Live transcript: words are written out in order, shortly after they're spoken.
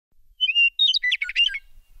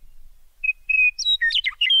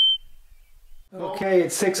Okay,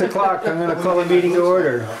 it's 6 o'clock. I'm going to call the meeting to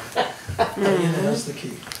order. That's the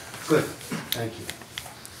key. Good, thank you.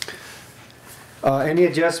 Any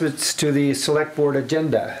adjustments to the select board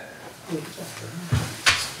agenda?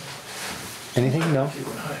 Anything? No?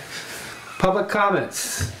 Public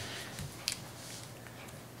comments?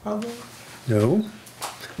 No.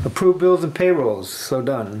 Approved bills and payrolls, so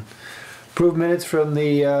done. Approved minutes from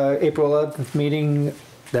the April 11th meeting,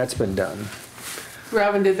 that's been done.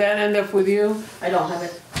 Robin, did that end up with you? I don't have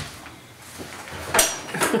it.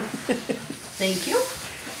 Thank you.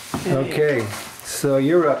 Okay, so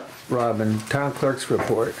you're up, Robin. Town clerk's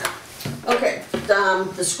report. Okay,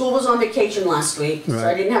 the school was on vacation last week, so I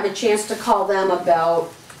Right. didn't have a chance to call them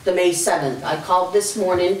about the May 7th. I called this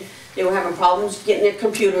morning, they were having problems getting their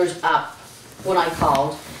computers up when I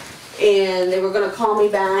called, and they were gonna call me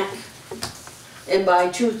back, and by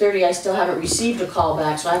 2:30 I still haven't received a call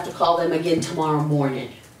back, so I have to call them again tomorrow morning.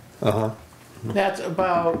 Uh-huh. That's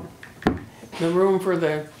about the room for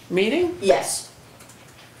the meeting? Yes,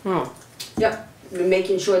 Oh, yep, we're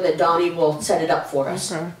making sure that Donnie will set it up for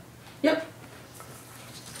us. okay. Yep,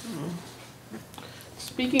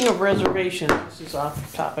 Speaking of reservations, this is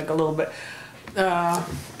off topic a little bit.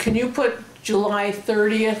 Can you put July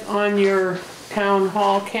 30th on your town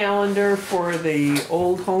hall calendar for the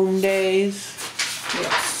old home days?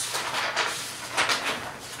 yes.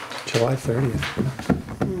 July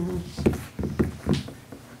 30th.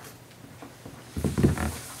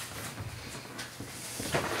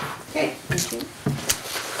 Okay.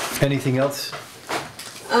 Anything else?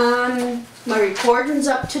 My recording's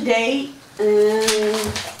up to date,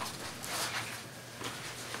 and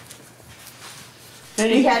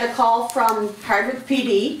we had a call from Hardwick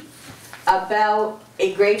PD about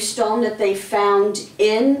a gravestone that they found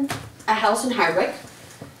in a house in Hardwick,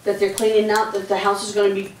 that they're cleaning up, that the house is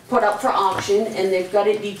gonna be put up for auction, and they've got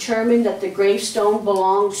it determined that the gravestone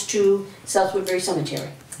belongs to South Woodbury Cemetery.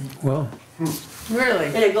 Well, Really?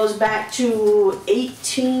 And it goes back to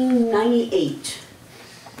 1898.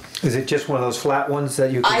 is it just one of those flat ones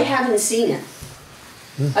that you can... I haven't seen it.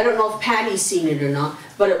 I don't know if Patty's seen it or not,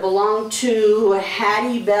 but it belonged to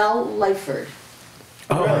Hattie Bell Lyford.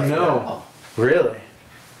 Oh, no. Really?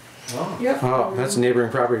 Oh, Yep. Oh, that's a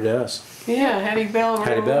neighboring property to us. Yeah, Hattie Bell. Road.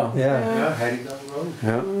 Hattie Bell. Yeah. yeah, Hattie Bell Road.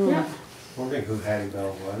 Yeah. Yeah. Wondering who Hattie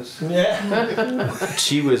Bell was. Yeah.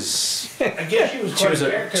 She was. I guess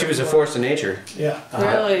she She was a force of nature. Yeah.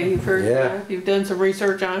 Really? You've heard, Yeah. you've done some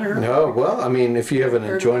research on her? No, well, I mean, if you have an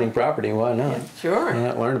adjoining property, why not? Why Sure.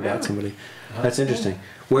 not learn about somebody? That's interesting.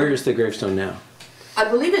 Where is the gravestone now? I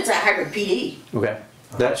believe it's at Hardwick PD. Okay.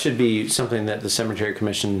 That should be something that the cemetery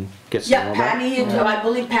commission gets to know Yeah, about. Patty, I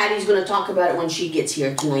believe Patty's gonna talk about it when she gets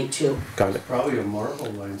here tonight too. Got it. Probably a marble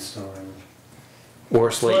limestone. Or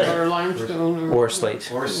slate. Or limestone Or slate.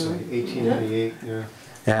 Or slate, 1898, yeah.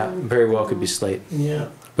 Yeah, very well could be slate. Yeah.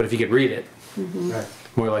 But if you could read it, Right.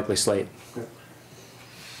 more likely slate.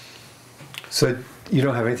 So you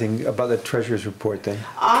don't have anything about the treasurer's report then?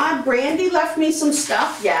 Brandy left me some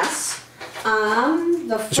stuff, yes.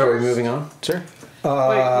 The first. So are we moving on, sir?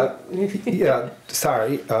 Yeah,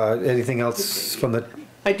 sorry. Anything else from the...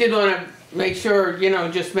 I did want to make sure,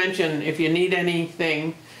 just mention if you need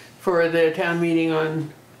anything for the town meeting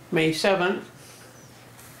on May 7th,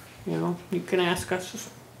 you can ask us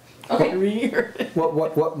Okay. every year.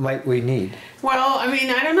 What might we need? Well, I mean,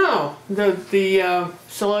 I don't know. The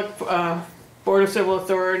select Board of Civil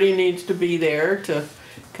Authority needs to be there to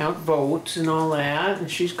count votes and all that, and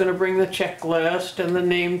she's gonna bring the checklist and the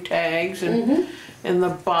name tags and the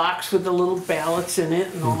box with the little ballots in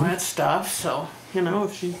it and all that stuff, so,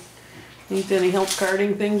 if she needs any help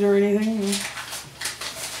carding things or anything,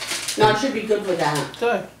 No, I should be good with that.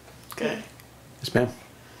 good. Okay. Yes, ma'am.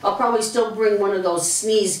 I'll probably still bring one of those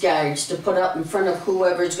sneeze guards to put up in front of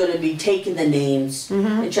whoever's gonna be taking the names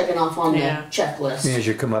and checking off on the Yeah. checklist. As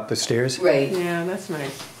you come up the stairs? Right. Yeah, that's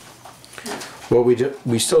nice. Well,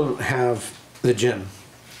 we still don't have the gym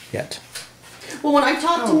yet. Well, when I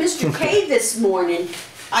talked to Mr. K this morning,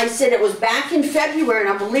 I said it was back in February, and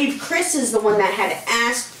I believe Chris is the one that had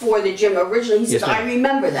asked for the gym originally. He says, Yes, ma'am. I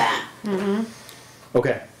remember that.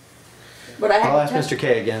 Okay. But I I'll ask had Mr.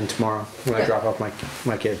 K again tomorrow when I Okay. drop off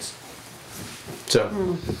my kids. So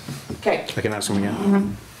Okay. I can ask him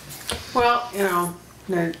again. Well,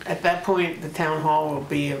 at that point, the town hall will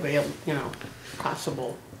be available,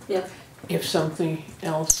 possible. Yeah. If something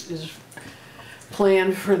else is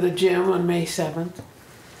planned for the gym on May 7th.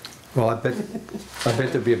 Well, I bet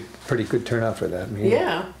there'd be a pretty good turnout for that meeting.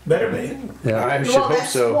 Yeah. Better be. Yeah. I should Well, hope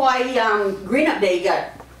that's so. why Green Up Day got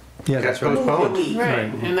Yeah, that's right. moved a Postponed. week.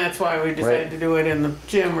 Right, and that's why we decided to do it in the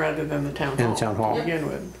gym rather than the town hall. In the town hall. To begin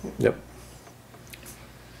with. Yep.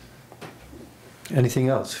 Anything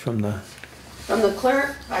else from the, From the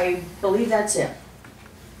clerk, I believe that's it.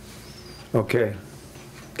 okay.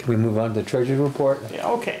 Can we move on to the treasurer's report? Yeah,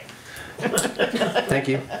 okay. Thank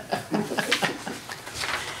you.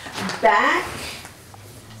 Back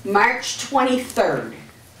March 23rd,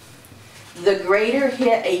 the grader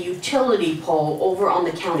hit a utility pole over on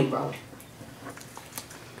the county road.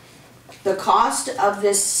 The cost of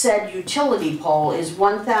this said utility pole is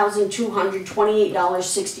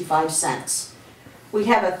 $1,228.65. We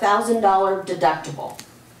have a $1,000 deductible.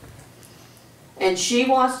 And she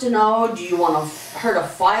wants to know, do you want her to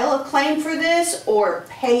file a claim for this or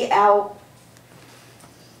pay out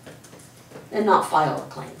and not file a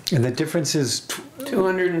claim? And the difference is,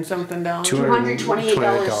 200 and something dollars.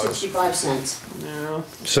 $228.65. No.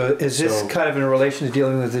 so is this So- kind of in relation to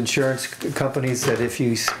dealing with insurance companies that if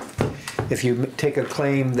you take a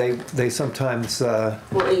claim, they sometimes, Will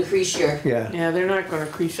increase your, yeah. Yeah, they're not gonna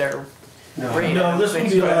increase our No. rate. No, this would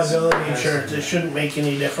be Express. liability insurance, it shouldn't make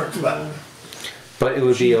any difference, but But it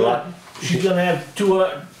would be a lot, she's gonna have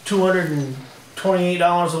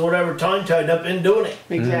 $228 or whatever time tied up in doing it.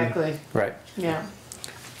 Exactly, right. yeah.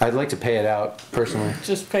 I'd like to pay it out personally.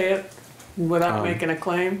 Just pay it without Um, making a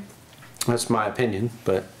claim. That's my opinion,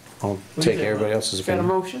 but I'll do you take think? everybody else's Is that a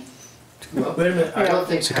opinion. motion? Well, Wait a minute, I don't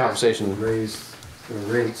think. It's a conversation. Raise the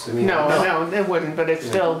rates, I mean. No, it wouldn't, but it's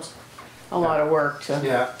Yeah. still a lot of work to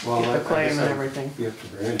Yeah, well, get I the guess claim and I'd everything. be up to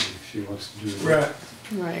Brandy if she wants to do it. right,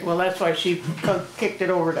 Right, well, that's why she kicked it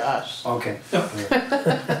over to us. Okay.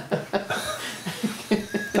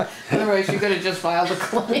 Otherwise, you could've just filed a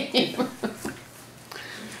claim.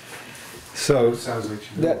 So Sounds like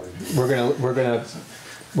you that, we're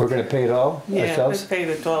gonna pay it all Yeah, ourselves? just pay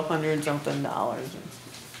the $1,200 something dollars.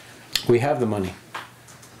 We have the money.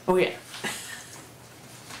 Oh, yeah.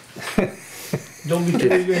 don't be too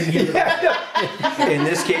eager to give it up. In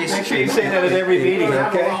this case. Make sure you say that at every meeting, We're gonna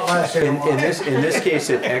have a okay? lot less here In tomorrow. this case,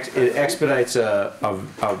 it expedites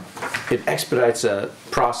a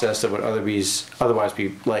process that would otherwise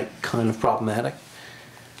be like kind of problematic.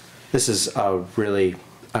 This is a really,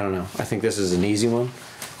 I don't know, I think this is an easy one.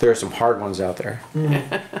 There are some hard ones out there. We don't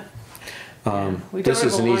This have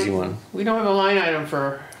is a an easy line- one. We don't have a line item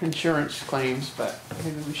for insurance claims, but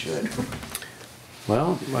maybe we should.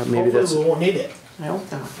 Well, maybe Hopefully that's, we won't need it. I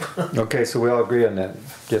hope not. Okay, so we all agree on that.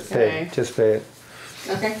 Just pay, Okay. just pay it.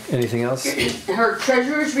 okay? Anything else? Her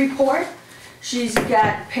treasurer's report, she's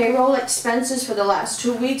got payroll expenses for the last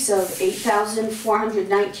 2 weeks of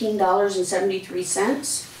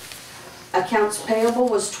 $8,419.73. Accounts payable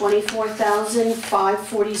was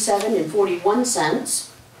 $24,547.41.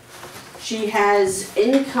 She has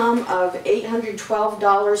income of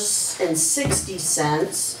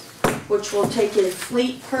 $812.60, which will take in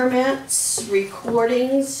fleet permits,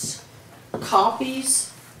 recordings,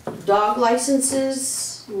 copies, dog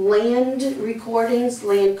licenses, land recordings,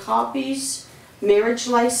 land copies, marriage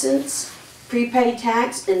license, prepaid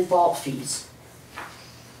tax, and vault fees.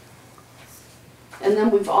 And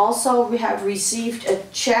then we have received a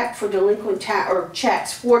check for delinquent or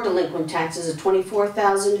checks for delinquent taxes of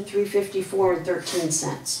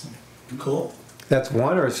 $24,354.13. Cool. That's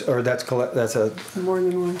one or that's that's a, More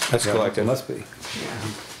than one. that's it collected. must be.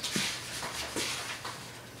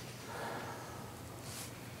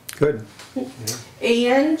 Good.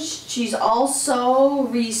 And she's also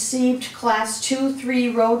received Class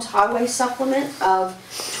 2-3 roads highway supplement of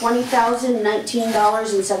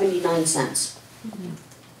 $20,019.79.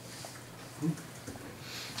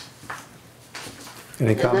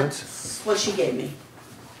 Any And comments? that's what she gave me.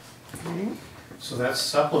 So that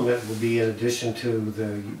supplement will be in addition to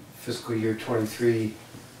the fiscal year '23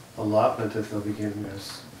 allotment that they'll be giving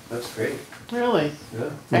us. That's great, Really? yeah.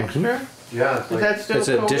 Extra? Yeah, it's Is that like, still It's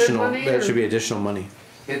COVID additional, money? that or- should be additional money.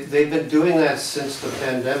 they've been doing that since the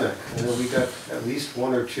pandemic. I know we got at least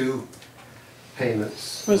 1 or 2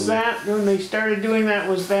 payments. Was that, when they started doing that,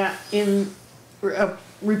 was that in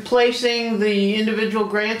replacing the individual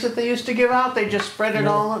grants that they used to give out? They just spread it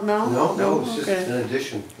all, no? No, it's just Okay. in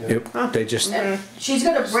addition. yeah. Yep, they just, Okay. She's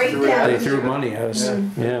got a they breakdown. threw money at us,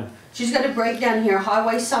 yeah. She's got a breakdown here.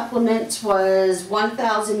 Highway supplements was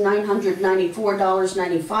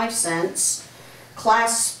 $1,994.95.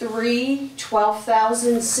 Class 3,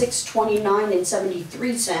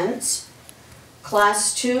 $12,629.73.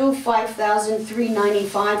 Class 2,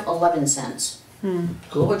 $5,395.11.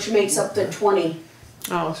 Cool. Which makes up the 20.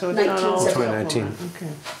 Oh, so it's not all 1970. 2019.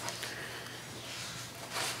 Okay.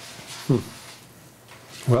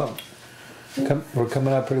 Well, we're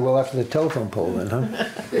coming out pretty well after the telephone pole then, huh?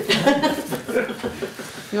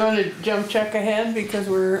 You wanna jump check ahead because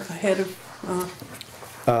we're ahead of,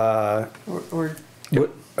 or, What,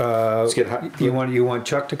 Let's get hot. You want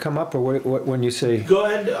Chuck to come up, or what, when you say? Go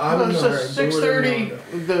ahead, I'm in Well, a so hurry. Do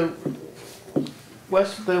 6:30,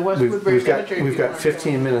 whatever the West Woodbury We've got Cemetery.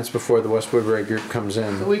 15 minutes before the West Woodbury group comes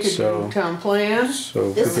in. So we could do town plan. So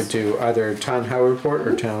we This- could do either town highway report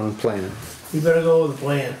or town plan. you want. You better go with the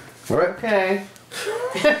plan. All right. Okay.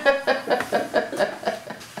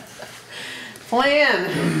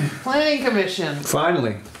 Planning commission,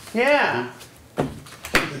 Finally. yeah.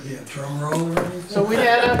 Yeah, drum roll or anything? So we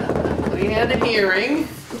had a hearing,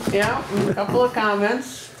 yeah, and a couple of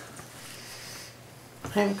comments.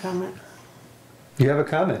 I have a comment. You have a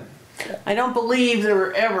comment? I don't believe there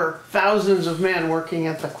were ever thousands of men working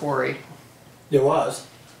at the quarry. There was.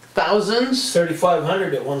 Thousands?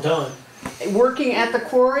 3,500 at one time. Working at the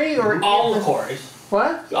quarry or? All in the quarries.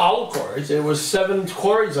 What? All the quarries. There was 7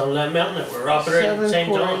 quarries on that mountain that were operating at the 7 same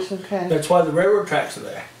quarries, time. okay. That's why the railroad tracks are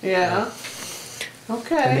there. Yeah. And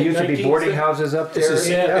there Okay. used to be 19th boarding houses up there. This is-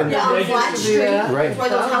 Yeah. Yeah, on They Flat used to do Street, that. Right. where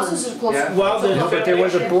those houses are close. Yeah. Well, No, but there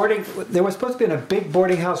was a Yeah. boarding, there was supposed to be a big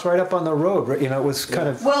boarding house right up on the road, right? You know, it was kind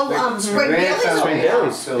of, Well, Spring Bailey's Grandfather old Bailey's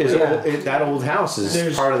house. still Is there. that old house is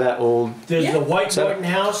There's- part of that old. There's Yeah. the white So- boarding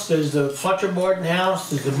house, there's the Fletcher boarding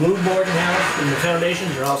house, there's the blue boarding house, and the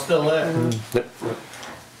foundations are all still there.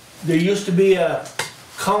 There used to be a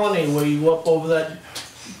colony where you go up over that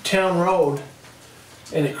town road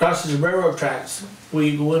and it crosses the railroad tracks, where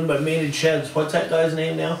you go in by Maynard Sheds. What's that guy's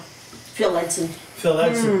name now? Phil Edson. Phil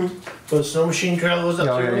Edson. Where the snow machine trail goes up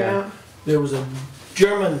Oh, through. yeah. Yeah. There was a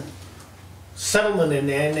German settlement in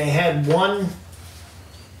there and they had one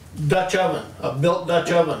Dutch oven, a built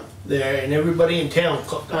Dutch oven there, and everybody in town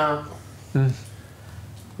cooked on it.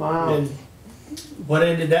 Wow. And what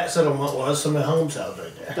ended that settlement was somebody hung themselves right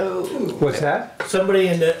there. Oh. what's that? Somebody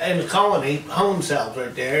in the colony hung themselves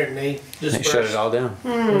right there and they They dispersed. shut it all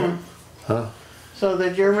down. So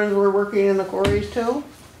the Germans were working in the quarries too?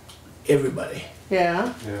 Everybody.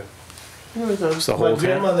 Yeah. Yeah. There was It's a, the My whole town.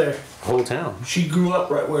 grandmother, Whole town. she grew up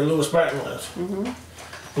right where Lewis Barton lives.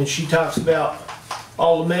 And she talks about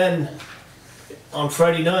all the men on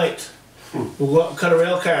Friday nights who go up and cut a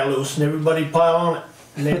rail car loose and everybody pile on it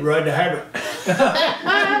and they'd ride to Hardwick.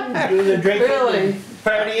 Doing their drinking, Really?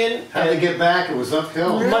 partying, How'd they and get back? It was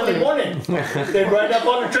uphill. Monday morning, they'd ride up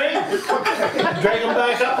on the train, drag them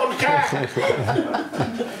back up on the car.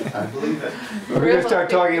 I believe it. Are we gonna start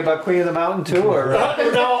talking about Queen of the Mountain too, or?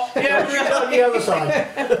 No, yeah, she's on the other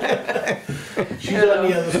side. She's on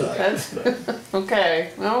the other side. that's,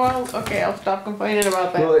 okay. Oh, well, okay, I'll stop complaining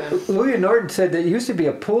about that Well, then. Louis Norton said that it used to be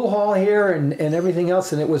a pool hall here and everything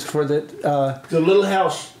else, and it was for the, The little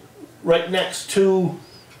house right next to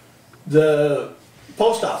the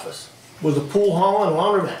post office was a pool hall and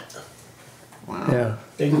laundromat. yeah,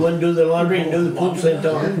 They go in and do their laundry and do the pool same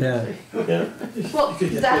time. yeah. Yeah. Well,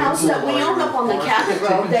 the house that we own up on the Cabot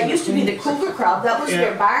Road, that used to be the Cougar Club, that was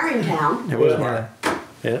their bar in town. It was Yeah. Mark.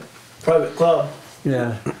 Yeah. Private club.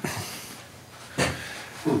 Yeah.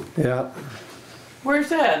 Yeah. Where's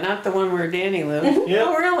that? Not the one where Danny lives? Yeah.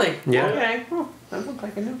 Oh, really? Yeah. Okay. Oh, that looks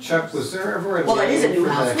like a new. Chuck, was there ever a Well, that is a name new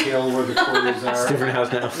for house. that hill where the quarries are? Different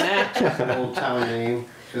house now. Nah. Old town name?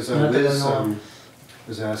 Because Not that I Liz know.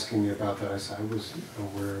 was asking me about that. I said, I was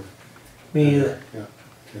aware of. Me either. Yeah,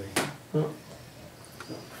 okay.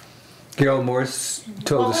 Gerald Morse What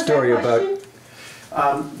told a was that story about,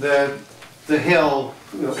 question? The hill,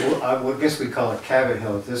 you know, I would guess we call it Cabot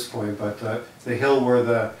Hill at this point, but the hill where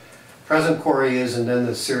the present quarry is and then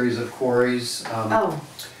the series of quarries. Oh,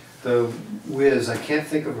 The Wiz, I can't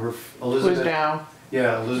think of her, Was Elizabeth. down.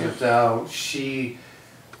 Yeah, Elizabeth Dow, she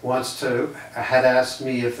had asked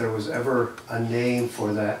me if there was ever a name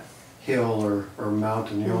for that hill or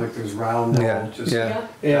mountain, you know, like there's round Yeah, knoll, just yeah.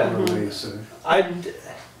 Yeah. down the way, so.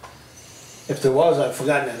 If there was, I've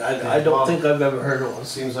forgotten it. I don't think I've ever heard of one. It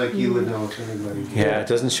seems like you would know if anybody did. Yeah, it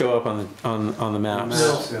doesn't show up on the maps.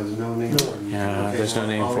 Maps, yeah, there's no name for it. Yeah, Okay, there's no well,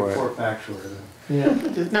 name for it. I'll report back to her then.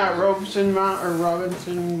 Yeah. It's not Robeson Mount or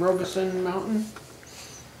Robeson Mountain?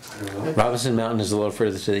 I don't know. Robinson Mountain is a little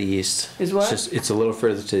further to the east. Is what? It's a little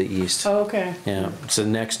further to the east. Oh, okay. Yeah, it's the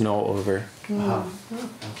next knoll over. Uh-huh.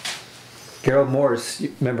 Gerald Morse,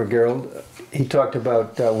 you remember Gerald? He talked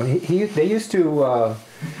about when they used to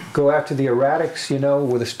go after the erratics, you know,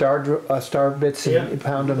 with the star bits and Yeah.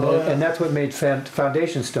 pound them, Oh, yeah. and that's what made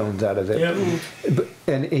foundation stones out of it. Yeah.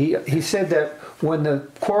 And he said that when the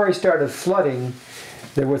quarry started flooding,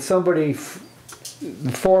 there was somebody,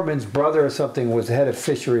 the foreman's brother or something was head of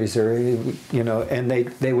fisheries, or you know, and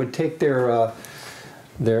they would take their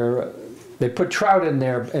they put trout in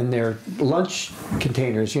their lunch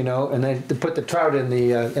containers, you know, and they put the trout in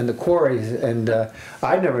the quarries, and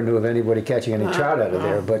I never knew of anybody catching any trout out of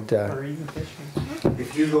there, but Or even fishing.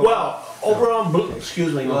 If you go. Well, over on Blue,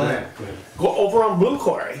 excuse me, go ahead. Go ahead. Go over on Blue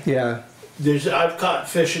Quarry, Yeah, I've caught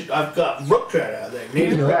fish, I've got brook trout out there,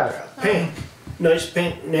 native You brook have? trout, pink. Nice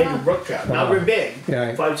pink native brook trout, not very big,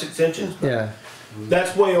 Yeah. 5, 6 inches. yeah,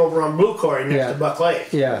 That's way over on Blue Quarry next Yeah. to Buck Lake.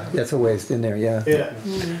 yeah, that's a waste in there, yeah. Yeah.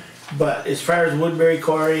 But as far as Woodbury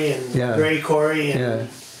Quarry and Yeah. Gray Quarry, Yeah, and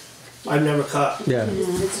I've never caught, yeah,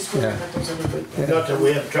 This is where there's anything. not that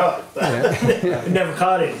we haven't tried, but I've never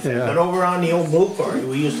caught anything. Yeah. But over on the old Blue Quarry,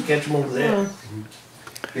 we used to catch them over there.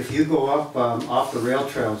 If you go up, off the rail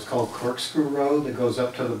trail, it's called Corkscrew Road that goes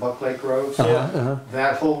up to the Buck Lake Road. uh-huh,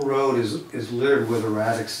 That whole road is littered with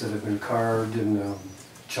erratics that have been carved and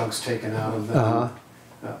chunks taken out of them. Uh-huh.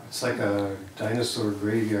 It's like a dinosaur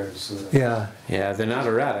graveyard, so. yeah, Yeah, they're not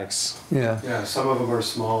erratics. yeah, Yeah, some of them are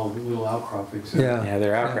small, little outcroppings. yeah. Yeah,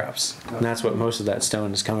 they're outcrops. And that's what most of that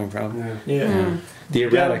stone is coming from. Yeah. Yeah. The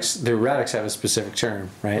erratics have a specific term,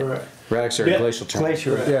 right? Right. Erratics are Yeah. a glacial term.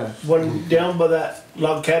 Glacier, yeah, One down by that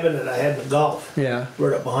log cabin that I had in the Gulf, yeah,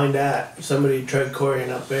 right up behind that, somebody tried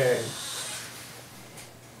quarrying up there and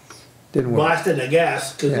didn't work. blasted the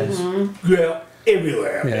gas because Yeah. there's grill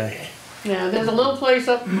everywhere up Yeah. there. Yeah, there's a little place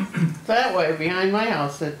up that way behind my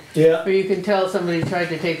house that, Yeah. where you can tell somebody tried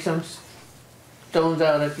to take some stones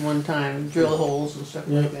out at one time, drill holes and stuff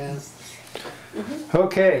like that.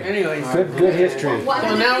 Okay, Anyways. good history. One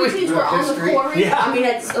Well, of now the we- things we're on the History. quarry, Yeah. I mean,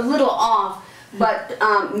 it's a little off, but,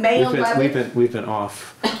 May We've 11th. been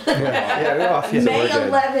off. Yeah, we're off. Yes, May we're good.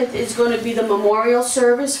 11th is gonna be the memorial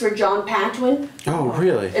service for John Patwin. Oh,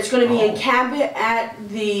 really? It's gonna be in Cabot at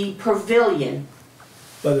the Pavilion.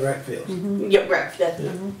 By the rec field. Yeah, right, that,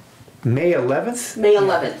 May 11th? May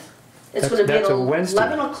 11th. It's That's- gonna be at that's a Wednesday.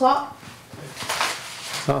 11 o'clock,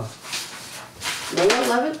 Oh, May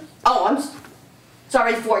 11th? Oh,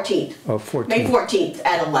 sorry, 14th. oh, May 14th. 14th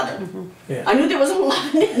at 11. Yeah. I knew there was an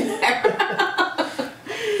 11 in there.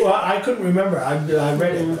 Well, I couldn't remember. I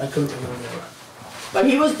read it, but I couldn't remember. But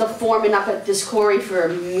he was the foreman up at this quarry for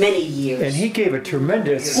many years. And he gave a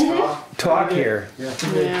tremendous talk here.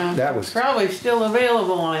 Yeah. That was, Probably still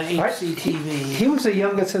available on HCTV. he was the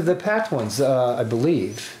youngest of the Patwins, I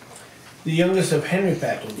believe. The youngest of Henry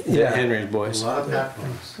Packard. Yeah. Henry's A boys. lot of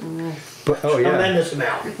platforms. But, oh, yeah. Tremendous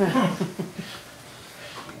amount.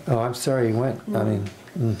 Oh, I'm sorry he went. I mean,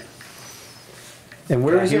 and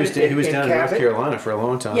where is He it? was, he was In down in North Cabot? Carolina for a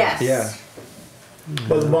long time. Yes. Yeah.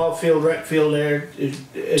 But the ball field, rec field there,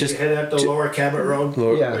 as Just- you head out the lower Cabot Road.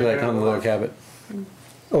 Lower, Yeah. like on the lower Cabot.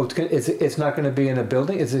 Oh, it's not gonna be in a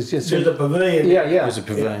building? Is it just? There's a pavilion. Yeah, There's a yeah,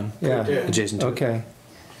 pavilion yeah. there. adjacent to it. Okay.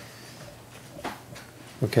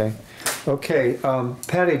 Okay. Okay,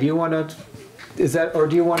 Patty, do you wanna, is that, or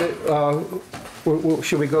do you wanna,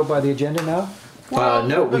 should we go by the agenda now? Well,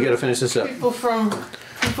 No, we the gotta finish this up. People from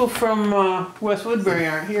West Woodbury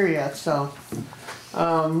aren't here yet, so,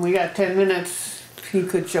 we got 10 minutes. He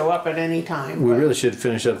could show up at any time. We but- really should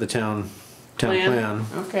finish up the town plan.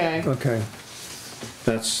 Okay. Okay.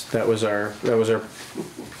 That was our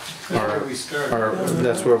That's where we started.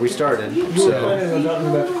 that's where we started. You were So planning on talking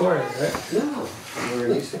about the quarry, right? No, we're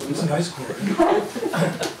in East. It's a nice quarry.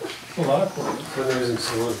 A lot of quarries. When there isn't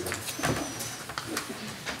Sullivan.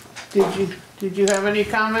 Did you have any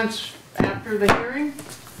comments after the hearing?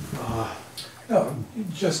 No,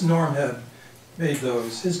 just Norm had made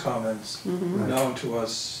his comments known to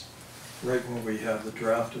us right when we had the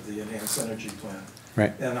draft of the enhanced energy plan.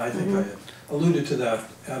 right. And I think I had alluded to that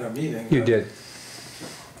at a meeting. You that did.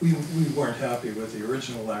 We weren't happy with the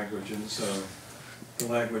original language, and so the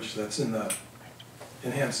language that's in the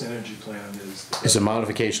enhanced energy plan is. It's a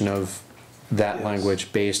modification of that Yes.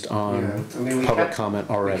 language based Yeah, on I mean, we public kept- comment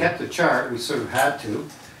We already. kept the chart, we sort of had to,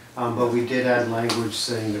 but we did add language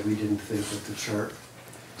saying that we didn't think that the chart,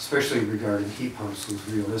 especially regarding heat pumps, was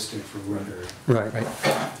realistic for weather. Right.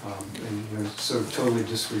 And, you know, sort of totally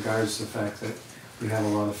disregards the fact that we have a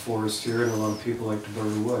lot of forest here and a lot of people like to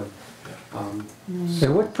burn wood.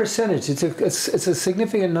 And what percentage? It's a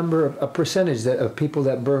significant number, a percentage of people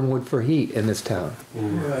that burn wood for heat in this town.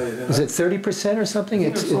 Right, and Is it 30% or something?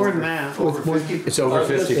 It's more than that. Over 50. It's over I was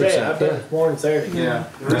gonna say, 50%. I bet it's more than 30. Yeah,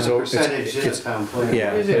 there is a So percentage in the town plan.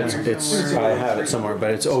 Yeah, Is it? it's I have it somewhere,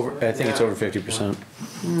 but it's over. I think it's over 50%.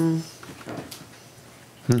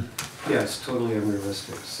 Yeah, it's totally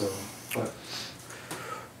unrealistic, so, but.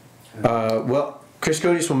 Well, Chris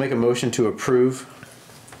Codius will make a motion to approve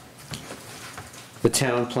the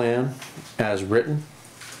town plan as written.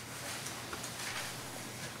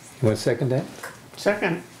 You want to second that?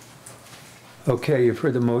 Second. Okay, you've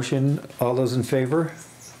heard the motion. All those in favor?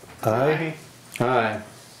 Aye. Aye.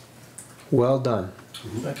 Well done.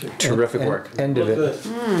 Thank you. Terrific work. End of Look it.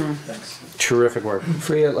 good. Thanks. Terrific work.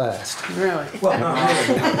 Free at last. Really. Well, not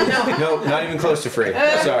really. No, not even close to free.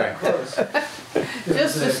 Sorry. Close.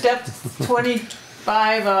 Just a step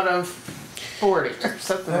 25 out of 40 or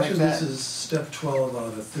something like Actually, this that. is step 12 out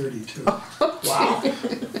of 32. Wow.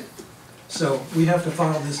 So we have to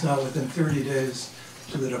file this now within 30 days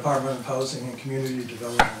to the Department of Housing and Community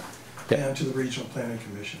Development Yeah. and to the Regional Planning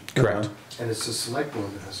Commission. Correct. And it's the select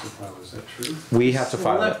board that has to file, is that true? We have to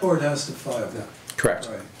file Select it. board has to file that. Correct.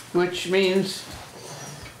 Right. Which means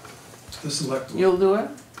The select board. you'll do it?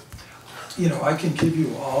 You know, I can give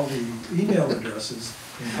you all the email addresses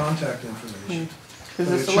and contact information. Because But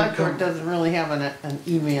the it should select board come- doesn't really have an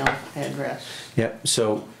email address. Yep,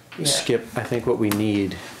 so Yeah. Skip, I think what we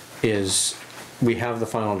need is, we have the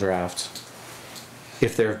final draft.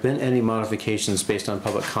 If there have been any modifications based on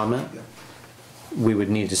public comment, Yeah. we would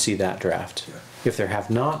need to see that draft. Yeah. If there have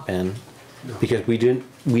not been, because we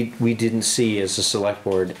didn't see as a select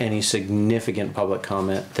board any significant public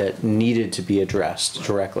comment that needed to be addressed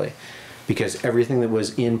directly. Because everything that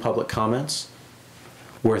was in public comments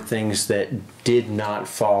were things that did not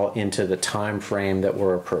fall into the time frame that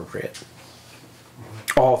were appropriate.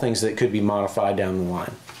 All things that could be modified down the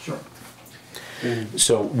line. Sure.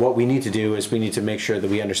 So what we need to do is we need to make sure that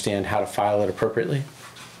we understand how to file it appropriately.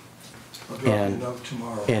 I'll drop you a And- note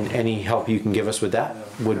tomorrow. And any help you can give us with that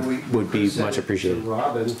And we would be present much it to appreciated.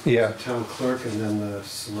 Robin, Yeah. the town clerk, and then the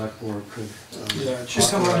select board could. Yeah, it should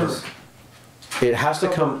come under, authorize- It has to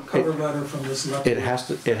come, cover letter from the select board.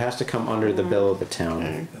 it has to come under the bill of the town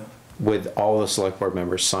Yeah. with all the select board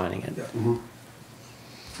members signing it. Yeah. Mhm.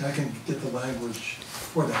 I can get the language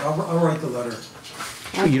for that. I'll write the letter.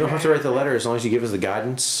 You don't have to write the letter as long as you give us the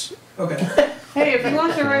guidance. Okay. Hey, if he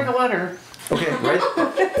wants to write the letter, Okay, right?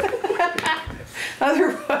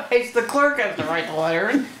 otherwise the clerk has to write the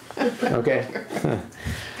letter. Okay.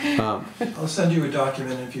 I'll send you a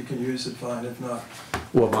document. If you can use it, fine. If not,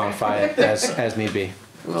 We'll modify it as need be.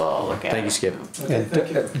 We'll all look at it. Thank you, Skip. okay, And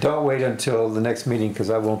thank you. don't wait until the next meeting, because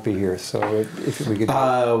I won't be here, so if we could,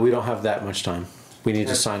 We don't have that much time. We need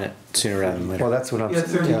to sign it sooner rather than well, later. that's what I'm. Yeah,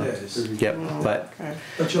 30 yeah. days. Yep, but Okay,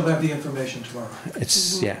 But you'll have the information tomorrow.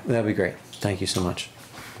 it's, yeah, that'd be great. Thank you so much.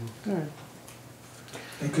 good.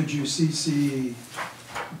 And could you CC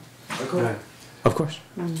Michael Right. Of course.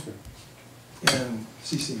 and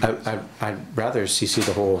CC me? I'd rather CC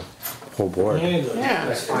the whole board. There you go. Yeah.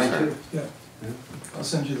 That's fine too. Yeah. I'll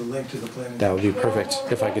send you the link to the planning. That would be perfect.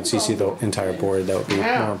 If I could CC the entire board, that would be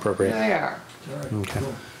Yeah, more appropriate. They are. All right, Okay.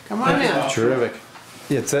 cool. Come on in. Terrific.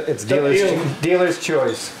 It's up to you. dealer's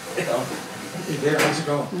choice. Hey, Dave, how's it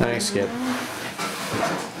going? Thanks, Skip.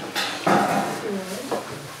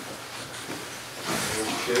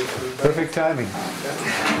 Perfect timing.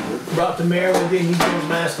 Brought the mayor with you, and he put his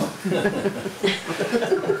mask on.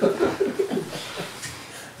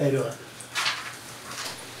 How you doing?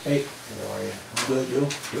 Hey. How are you? Good, you?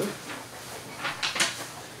 Good. All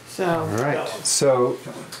So, right. So,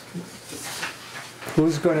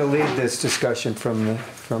 who's going to lead this discussion from,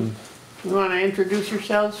 you wanna introduce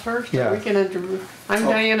yourselves first? Yeah. We can introduce, I'm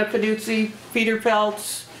Diana Peduzzi, Peter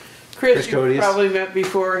Peltz. Chris, you Codius. probably met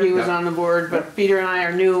before, he was Yeah. on the board, but Peter and I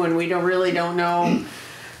are new and we really don't know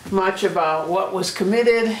much about what was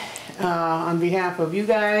committed on behalf of you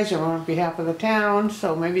guys or on behalf of the town,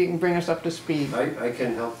 so maybe you can bring us up to speed. I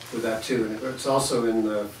can help with that too, and it's also in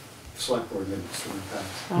the select board minutes in the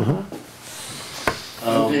past. Uh-huh.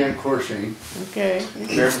 I'm Dan Corshane. Okay,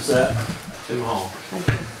 There's that. Tim Hall. thank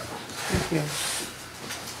you.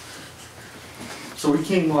 So we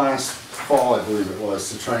came last fall, I believe it was,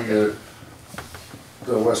 to try and get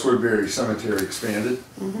the West Woodbury Cemetery expanded.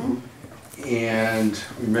 And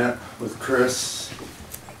we met with Chris.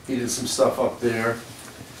 He did some stuff up there.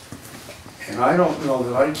 And I don't know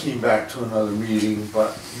that I came back to another meeting,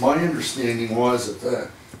 but my understanding was at the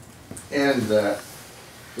end that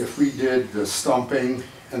if we did the stumping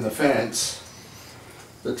and the fence,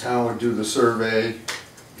 the town would do the survey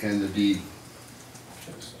and the deed.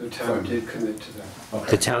 The town did commit to that. The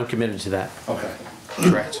Okay, town committed to that. okay.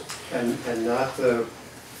 Correct. And not the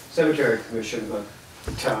cemetery commission, but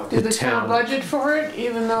the town. Did the town- town budget for it,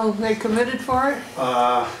 even though they committed for it,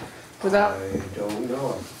 I without, don't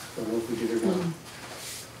know. I don't know if we did or not.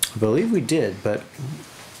 I believe we did, but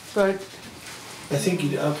but I think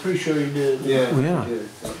you, I'm pretty sure you did. Yeah, Yeah.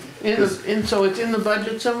 we did. so it's in the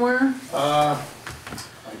budget somewhere? I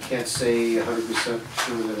can't say 100%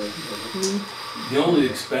 sure that I. The only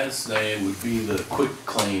expense then would be the quick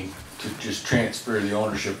claim to just transfer the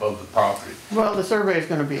ownership of the property. Well, the survey is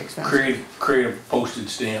gonna be expensive. Create a postage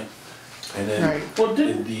stamp and then Right. Well,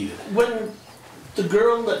 didn't, deed it. when The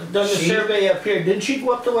girl that done the She- survey up here, didn't she go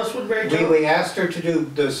up to West Woodbury too? We asked her to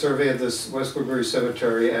do the survey of this West Woodbury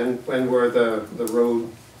Cemetery and where the road,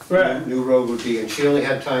 Right. new road would be, and she only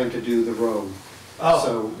had time to do the road. Oh,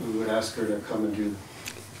 So we would ask her to come and do,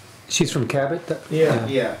 She's from Cabot? yeah.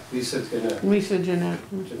 yeah, Lisa's gonna. Lisa Jeanette.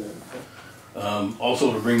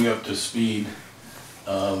 Also to bring you up to speed,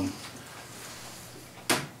 the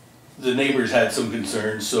neighbors had some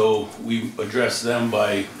concerns, so we addressed them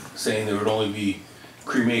by saying there would only be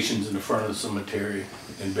cremations in the front of the cemetery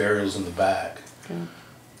and burials in the back. Okay.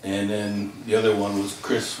 And then the other one was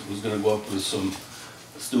Chris was gonna go up with some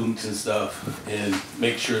students and stuff and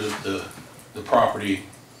make sure that the property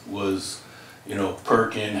was, you know,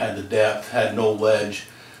 perking, had the depth, had no ledge,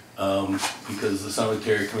 because the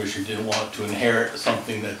cemetery commissioner didn't want to inherit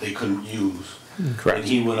something that they couldn't use. Correct. And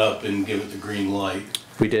he went up and gave it the green light.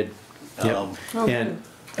 We did. Yep. Okay. And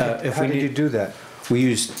if How we did you need, do that? we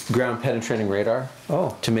used ground penetrating radar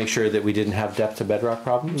Oh, to make sure that we didn't have depth to bedrock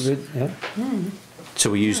problems. good, yeah.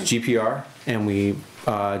 So we used GPR and we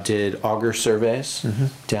did auger surveys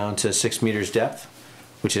down to 6 meters depth,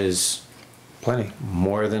 which is Plenty.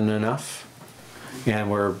 more than enough.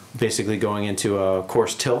 And we're basically going into a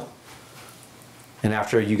coarse till. And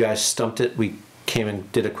after you guys stumped it, we came and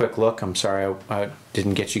did a quick look. I'm sorry I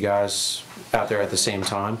didn't get you guys out there at the same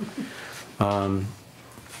time.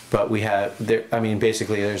 But we had there. I mean,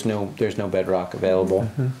 basically, there's no bedrock available,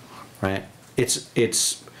 right?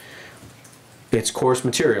 It's coarse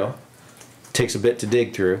material. Takes a bit to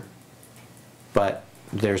dig through, but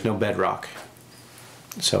there's no bedrock.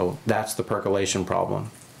 So that's the percolation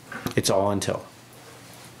problem. It's all until.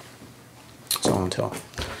 It's all until.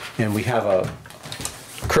 And we have a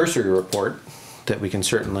cursory report that we can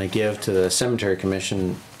certainly give to the cemetery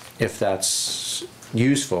commission if that's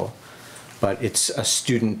useful. But it's a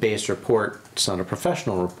student-based report. It's not a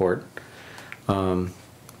professional report.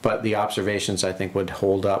 But the observations, I think, would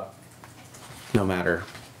hold up no matter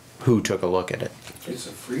who took a look at it. It's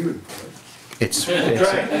a free report. It's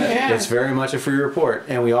very much a free report.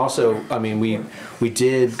 And we also, I mean, we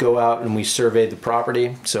did go out and we surveyed the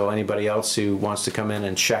property. So anybody else who wants to come in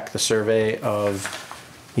and check the survey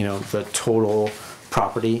of, you know, the total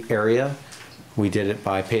property area, we did it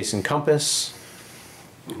by pace and compass.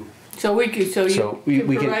 So we could, so So you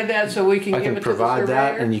we can can- provide that so we can I give can it to the provide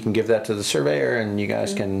that and surveyor? you can give that to the surveyor and you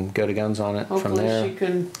guys can go to guns on it from Hopefully there. she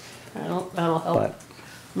can, that'll help But,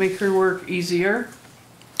 make her work easier.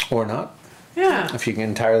 or not. Yeah. If you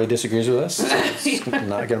entirely disagrees with us, it's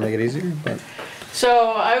not gonna make it easier, but.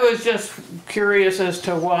 So I was just curious as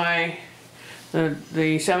to why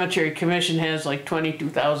the cemetery commission has like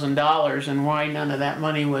 $22,000 and why none of that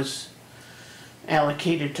money was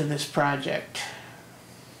allocated to this project.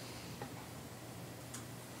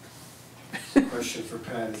 Question for Do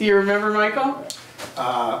Patty. you remember, Michael?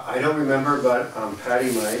 I don't remember, but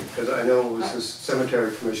Patty might, because I know it was the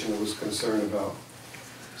cemetery commission that was concerned about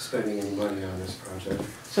spending any money on this project.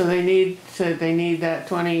 So they need that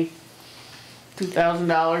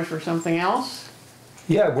 $22,000 for something else?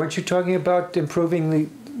 Yeah, weren't you talking about improving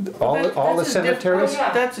all the That's a cemeteries?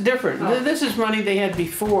 That's different. This is money they had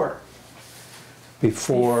before.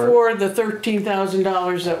 Before, The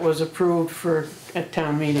 $13,000 that was approved at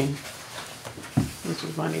town meeting. This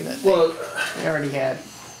is money that Well, they already had.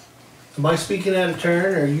 am I speaking out of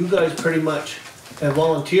turn, or you guys pretty much have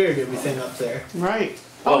volunteered everything up there? Right.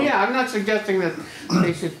 Oh, Well- yeah, I'm not suggesting that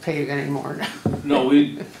they should pay anymore. No,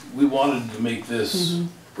 we wanted to make this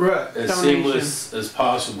Right. as Donation. seamless as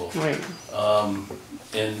possible. Right.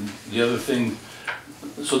 And the other thing,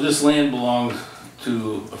 so this land belongs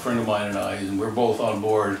to a friend of mine and I, and we're both on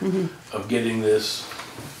board of getting this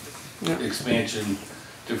Yeah. expansion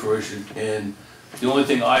to fruition. And the only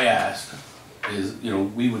thing I asked is, you know,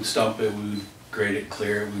 we would stump it, we would grade it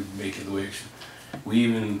clear, we'd make it the way it should.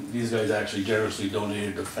 These guys actually generously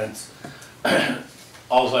donated a fence.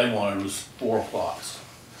 All I wanted was 4 plots,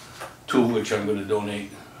 2 of which I'm gonna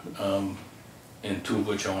donate, and 2 of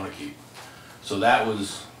which I wanna keep. So that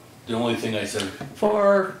was the only thing I said,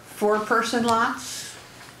 For 4-person lots?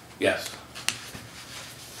 yes.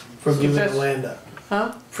 For giving the that's- land up.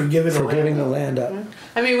 Huh? For giving the for land giving the up. land up.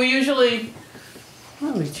 I mean, we usually,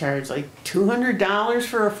 what do we charge, like $200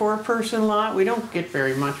 for a 4-person lot? We don't get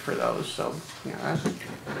very much for those, so, yeah, that's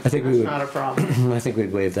I think we would, not a problem. I think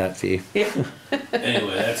we'd waive that fee Yeah,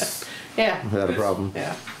 Anyway, that's, yeah, without a problem.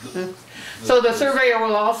 yeah. So the surveyor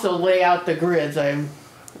will also lay out the grids, I'm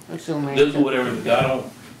assuming. this is whatever, I don't,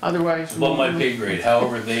 Otherwise. it's above my pay grade,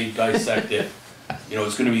 however they dissect it, you know,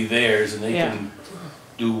 it's gonna be theirs and they Yeah. can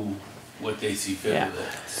do what they see fit Yeah. with it.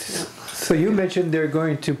 So you mentioned they're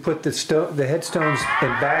going to put the headstones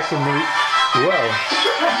back in the Well,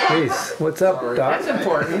 geez, what's up, Doc? That's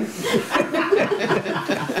important.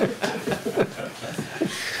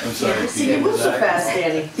 I'm sorry. See, Peter, you move was so that- fast,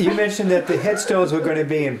 Danny. You mentioned that the headstones were gonna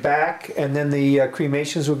be in back, and then the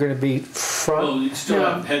cremations were gonna be Well, front. you still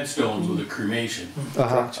have headstones with a cremation.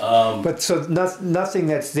 Uh-huh. But so nothing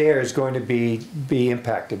that's there is going to be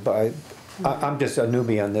impacted by, I'm just a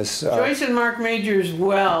newbie on this. Joyce and Mark Major's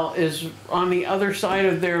well is on the other side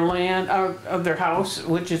of their land, of their house,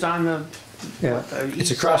 which is on the Yeah, It's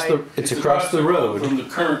east across side. the, it's across the road. From the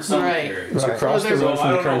current cemetery. It's Right. across So the there's- road So from I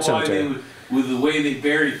the don't current know why they cemetery. would, with the way they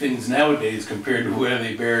bury things nowadays compared to where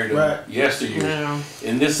they buried them Right. yesteryear. Yeah.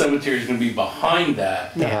 And this cemetery is gonna be behind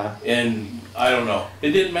that. Yeah. And I don't know, it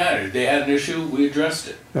didn't matter, they had an issue, we addressed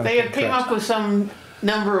it. They had came up with some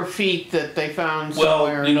number of feet that they found Well,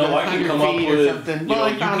 somewhere, you know, I can 100 come up feet or with, something. you Well, know,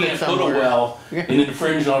 they you found it can't put a somewhere. well and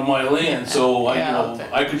infringe on my land, so I, you Yeah, know,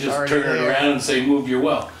 I could it's just already turn it there. around and say, move your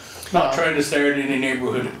well. Not Well- trying to start in a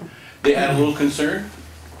neighborhood, they had a little concern,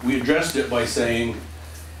 we addressed it by saying,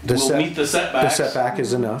 The we'll set- meet the The setbacks. setback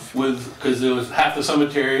is enough. With, cause there was half the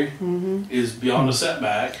cemetery Mm-hmm. is beyond the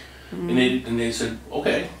setback, and they said,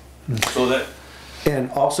 okay, so that, And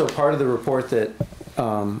also part of the report that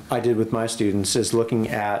I did with my students is looking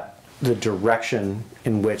at the direction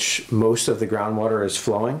in which most of the groundwater is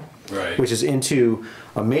flowing, right. which is into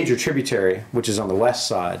a major tributary, which is on the west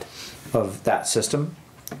side of that system,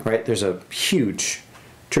 right? There's a huge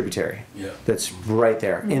tributary Yeah. that's right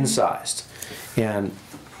there, incised. And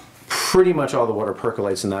pretty much all the water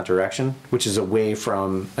percolates in that direction, which is away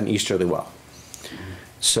from an easterly well.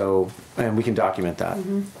 So, and we can document that.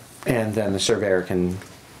 And then the surveyor can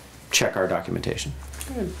check our documentation,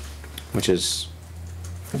 Good. which is,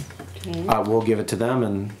 Okay. we'll give it to them,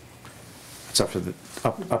 and it's up to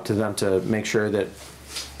up to them to make sure that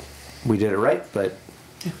we did it right, but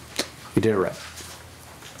we did it right.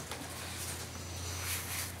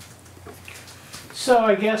 So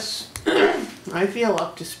I guess I feel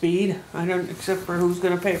up to speed. I don't, except for who's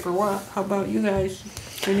gonna pay for what. How about you guys?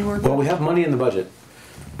 Anywhere? Well, we have money in the budget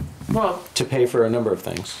Well, to pay for a number of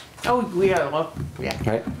things, oh, we got a lot, yeah,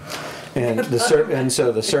 right? And and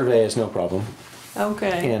so the survey is no problem,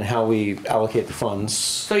 okay. and how we allocate the funds.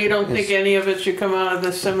 So you don't think is- any of it should come out of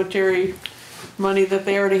the cemetery money that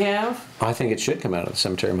they already have? I think it should come out of the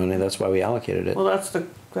cemetery money, that's why we allocated it. Well, that's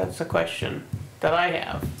the question that I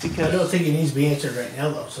have, I don't because, think it needs to be answered right now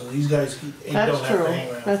though, so these guys don't that's have to true,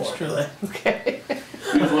 hang around that's for it, true, do they? okay.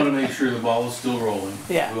 We just wanna make sure the ball is still rolling.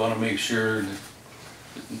 Yeah. We wanna make sure that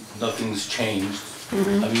nothing's changed.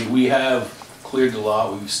 Mm-hmm. I mean, we have cleared the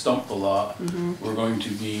lot, we've stumped the lot. We're going to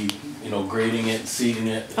be, you know, grading it, seeding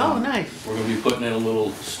it. Mm-hmm. Oh, and nice, We're gonna be putting in a little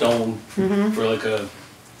stone Mm-hmm. for like a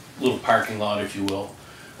little parking lot, if you will.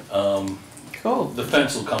 cool, The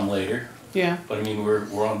fence will come later, yeah, but I mean,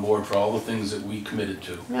 we're on board for all the things that we committed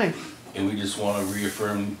to. nice, And we just wanna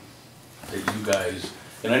reaffirm that you guys,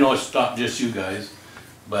 and I know it's not just you guys,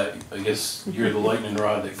 but I guess you're the lightning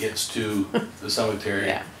rod that gets to the cemetery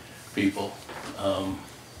yeah. people.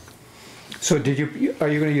 so are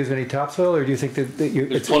you gonna use any topsoil, or do you think that you?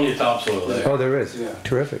 There's plenty of topsoil Oh, there. there is, Yeah.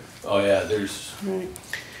 terrific, Oh yeah, there's, Right.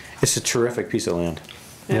 It's a terrific piece of land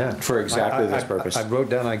yeah. for exactly this I purpose. wrote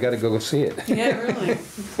down, I gotta go see it. Yeah, really,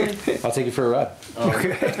 I'll take you for a ride.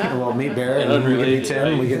 We'll meet Barrett And and we can meet unrelated, Tim.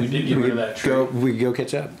 right? We can We did get rid of that tree. we go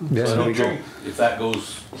catch up. Yeah. so I So we don't go. know if that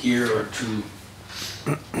goes here or to,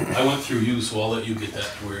 I went through you, so I'll let you get that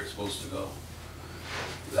to where it's supposed to go.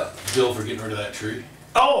 That bill for getting rid of that tree?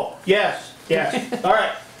 Oh, yes,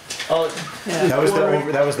 alright. Oh, yeah, That was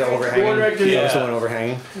the overhanging. One right there. That was the Yeah. one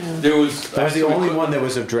overhanging. There was. That was the only one that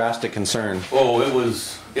was of drastic concern. Oh, it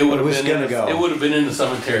was, it would It have was been, in gonna the- go. it would have been in the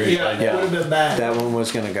cemetery yeah, by it now. would've been bad. That one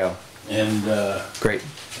was gonna go. And, Great.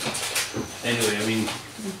 anyway, I mean,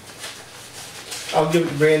 I'll give it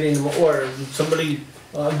to Brandy or somebody,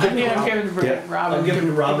 give it to yeah, Rob. give it to Brand- Yeah. Robin. I'll give it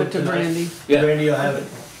to Robin Give it to tonight. Brandy. Yeah. Brandy, you'll have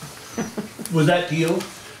it. Was that to you?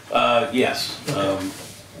 yes, I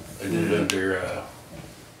did it under,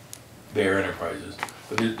 Bear Enterprises.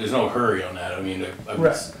 But there's no hurry on that, I mean, I've been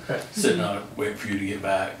Right, right. sitting on it, waiting for you to get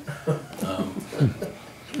back.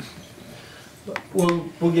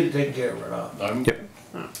 We'll get it taken care of, Rob. I'm, Yep.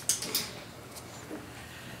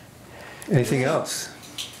 Anything else?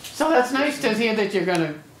 So that's nice to hear that you're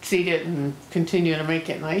gonna seed it and continue to make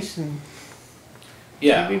it nice, and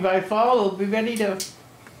yeah. maybe by fall we'll be ready to,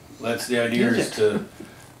 That's the idea, Use is it. to,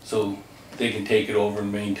 so they can take it over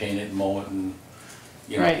and maintain it and mow it and,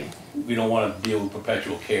 you know, right, we don't wanna deal with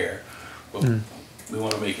perpetual care, but we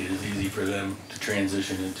wanna make it as easy for them to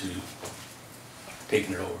transition into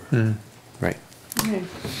taking it over. Right. okay.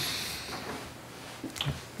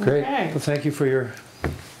 Great, Okay. well, thank you for your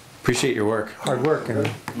Appreciate your work, hard work and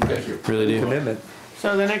Thank you. really do. commitment.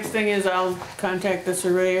 So the next thing is I'll contact the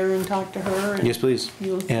surveyor and talk to her. And Yes, please.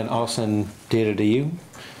 You- And I'll send data to you,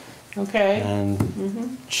 Okay,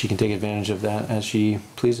 and she can take advantage of that as she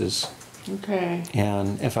pleases. okay.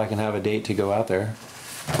 And if I can have a date to go out there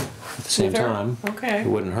at the same With her? time, Okay. it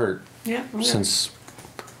wouldn't hurt, Yeah. okay. since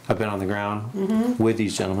I've been on the ground with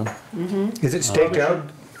these gentlemen. Is it staked out?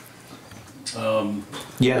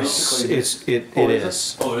 Yes, Basically, it Oh, is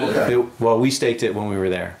is. Oh, it is? Okay. Well, we staked it when we were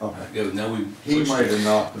there. Okay. Yeah, but now we. He might have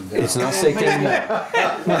knocked them down. It's not staked in yet.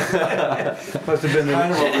 Must have been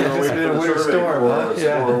Kind of what we were waiting for the winter survey storm, huh? for,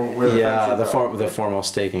 Yeah. or where the Yeah, fences are. the formal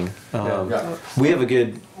staking. Yeah. We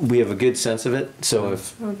have a good sense of it, so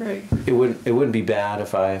if Oh, great. it wouldn't be bad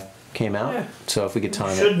if I came out. Yeah. So if we could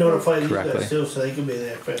time Should it, notify these correctly. guys too, so they can be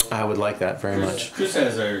there for it. I would like that very much. Chris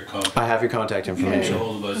has our contact. I have your contact You can get information.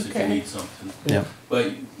 ahold of us if you Okay. need something. Yep.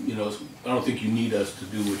 But, you know, I don't think you need us to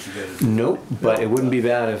do what you gotta do. Nope, but it wouldn't be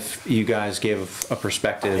bad if you guys gave a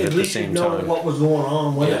perspective at At the least you same know time. what was going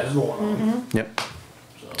on, when it Yeah. was going on. Yep.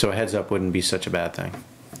 So a heads up wouldn't be such a bad thing.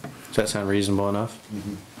 Does that sound reasonable enough?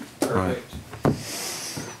 Alright.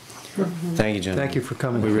 Thank you, Jim. Thank you for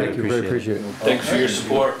coming. We really Thank you, very appreciate appreciate it. Thanks for your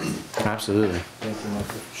support. Absolutely. Hey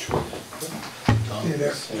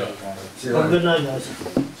there. See you Have a later. good night, guys.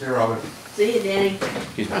 See you, Robin. See you, Danny.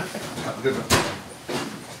 Excuse me. Have a good one.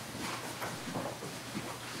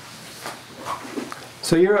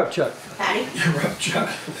 So you're up, Chuck. Patty? Rough Chuck.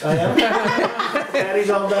 I am. Patty's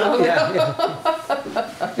all done? Yeah,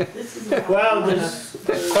 yeah. This is Well, there's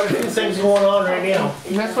quite a few things going on right now.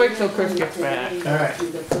 Let's wait till Chris gets back. All right. To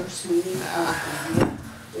the first meeting of the year,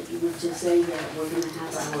 if you were to say that we're gonna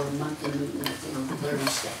have our monthly meeting on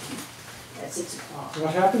Thursday at 6 o'clock.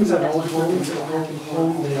 What happens at That old one home, month will happen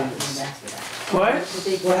home on days? after that. What?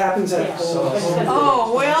 What happens at home?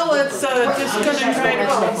 Oh, well, it's just gonna try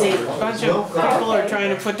to, a bunch of people are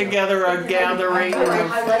trying to put together a gathering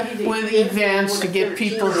with events to get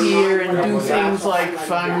people here and do things like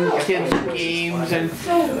fun kids games, and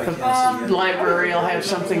the library will have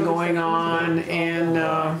something going on, and,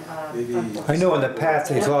 I know in the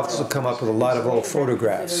past, they've also come up with a lot of old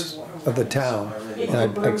photographs of the town. And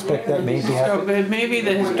I expect that may be so, happening. but maybe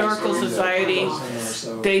the Historical Society,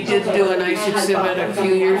 they did do a nice exhibit a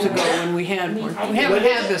few years ago when we had one. We haven't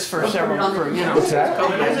had this for several, you know. What's that?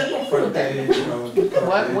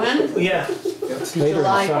 What, when? Yeah, It's later in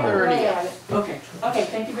July the summer. 30th. Okay,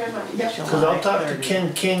 thank you very much. because I'll talk to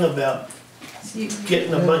Ken King about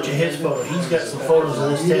getting a bunch of his photos. He's got some photos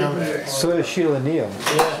of this town there. So does Sheila Neal.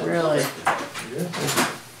 Yeah. Really?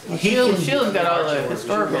 He can, Sheila's got all the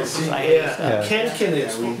historical society yeah, stuff. Ken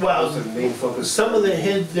can, well, Main focus. some of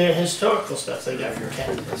their historical stuff they got from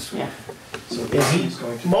Ken. Yeah,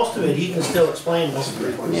 And most of it, he can still explain most of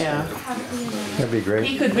it. yeah. That'd be great.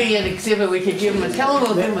 He could be an exhibit, we could give him tell him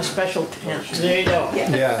we'll give him a special tent. There you go.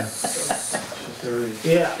 Yeah.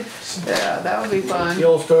 Yeah, Yeah, that would be the fun,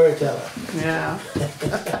 old storyteller. yeah.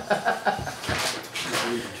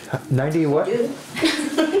 90 what?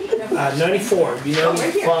 94, be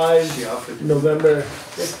 95, November,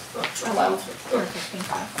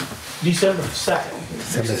 December 2nd.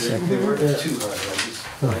 December second. They weren't too hard, I just,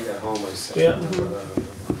 when I got home, I said. Yeah.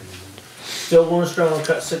 Still going strong,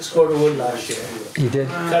 cut 6-quarter wood last year. You did?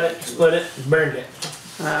 Cut it, split it, burned it.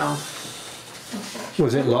 Wow,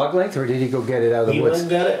 Was it log length or did he go get it out of the He went woods?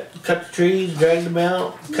 and got it, cut the trees, dragged them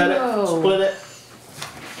out, cut No. it, split it.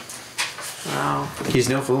 wow, He's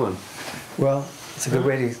no fooling. Well, it's a good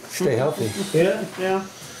way to stay healthy. Yeah, yeah.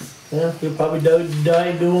 yeah, he'll probably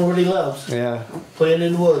die doing what he loves, Yeah. playing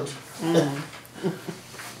in the woods.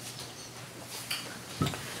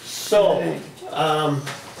 So, I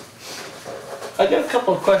got a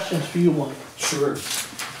couple of questions for you, Mike. Sure.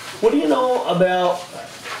 What do you know about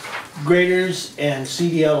graders and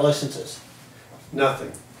CDL licenses?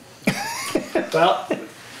 Nothing. Well,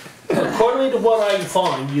 according to what I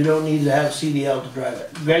find, you don't need to have CDL to drive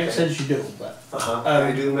it. Greg says you do, but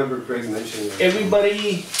I do remember Greg mentioning that.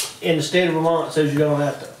 everybody in the state of Vermont says you don't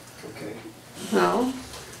have to. Okay. No,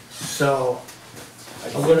 So,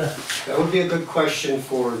 I'm gonna, That would be a good question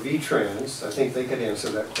for V-Trans. I think they could answer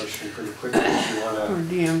that question pretty quickly if you or want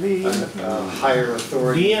DMV. a higher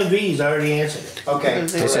authority. DMV's already answered it. Okay.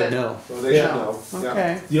 They They said no. Well, they should Yeah. know. Yeah.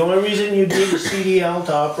 Okay, The only reason you need a CDL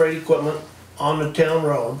to operate equipment on the town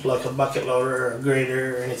roads, like a bucket loader or a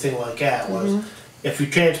grader or anything like that, was if you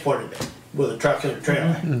transported it with a truck and a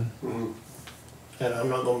trailer. Mhm. And I'm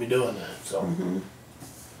not gonna be doing that, so.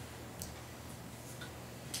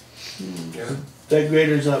 Yeah. That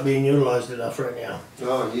grader's not being utilized enough right now.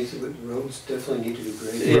 No, it needs to, roads definitely need to be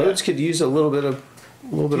graded. Roads could use a little bit of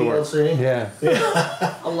A little bit of work. TLC. Yeah.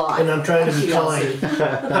 A lot. And I'm trying to be TLC.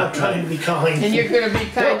 kind. I'm trying to be kind. And you're gonna be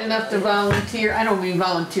kind enough to volunteer, I don't mean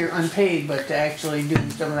volunteer unpaid, but to actually do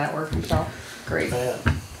some of that work yourself? Great, Yeah,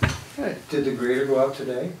 good. Did the grader go out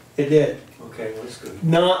today? it did. Okay, well, that's good.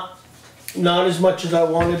 Not as much as I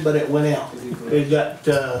wanted, but it went out. It got,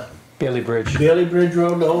 Bailey Bridge. Bailey Bridge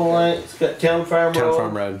Road the whole length, it's got Town Farm Town Road.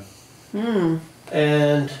 Farm Road.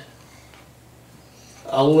 And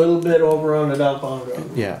a little bit over on the Dog Pond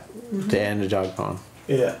Road. Yeah. The end of Dog Pond.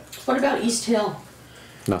 Yeah. What about East Hill?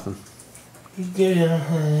 Nothing.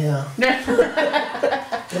 Yeah.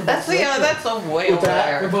 That's a way over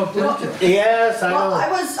there. What about Bridgeville? Yes, I Well, know.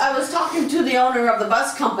 I was talking to the owner of the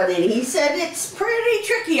bus company, and he said it's pretty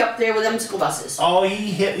tricky up there with them school buses. Oh,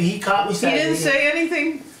 he caught me He Saturday. didn't say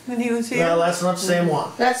anything when he was Well, here? that's not the same one.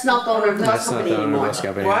 That's not the owner of the bus That's not company the owner of the anymore. bus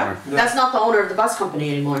company What? anymore. That's not the owner of the bus company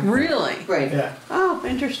anymore. Really? Right. Yeah. Oh,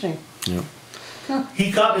 interesting. Yeah.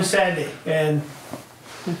 He caught me Saturday, and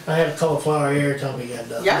I had a cauliflower ear tell me he got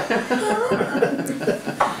done. Yeah.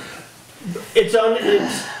 It's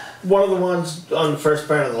one of the ones on the first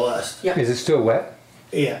part of the list. Yeah. Is it still wet?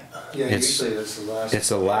 Yeah. Yeah, It's- usually that's the last. It's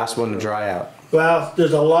the last one to dry out. Well,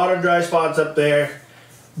 there's a lot of dry spots up there.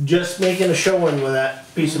 Just making a showing with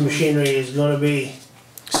that piece of machinery is gonna be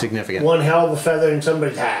Significant. one hell of a feather in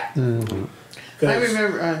somebody's hat. I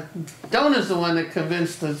remember, Donna's the one that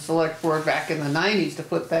convinced the select board back in the 90s to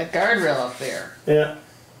put that guardrail up there. Yeah.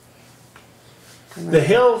 The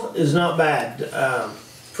hill is not bad.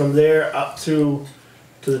 From there up through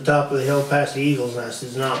to the top of the hill past the Eagle's Nest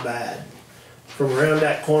is not bad. From around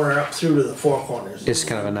that corner up through to the Four Corners. It's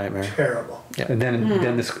kind of a nightmare. Terrible. And then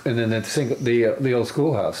the old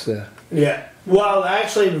schoolhouse. Yeah. Well,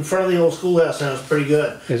 actually, in front of the old schoolhouse now is pretty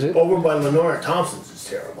good. Is it? Over by Lenora Thompson's is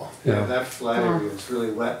terrible. Yeah, that flat area, it's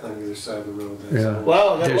really wet on either side of the road. That's Yeah. all.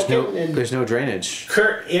 Well, they're There's no looking and there's no drainage.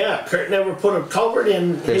 Kurt never put a culvert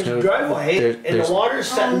in There's his no- driveway, there- and there's- the water's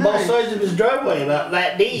setting both nice. sides of his driveway about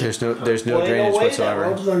that deep. There's no Well, drainage ain't no way whatsoever. that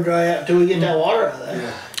road's gonna dry out till we get that water out of there.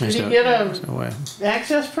 Yeah. There's Did no, you get there's no way.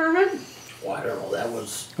 access permit? Well, I don't know, that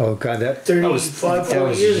was Oh God, that 35, 40 That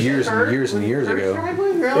was years ago. years and years and years Kurt's ago.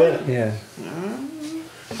 driveway, really? Yeah. yeah.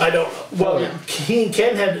 I don't know. Well,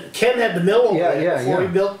 Ken had the mill over Yeah, there yeah, before he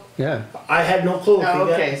yeah. built. Yeah. I had no clue if he Oh,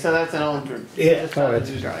 got. okay, so that's an old, Yeah, just not Oh, a it's-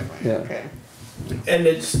 new driveway, yeah. okay. and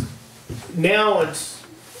it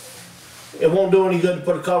won't do any good to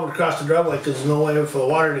put a culvert across the driveway because there's no way for the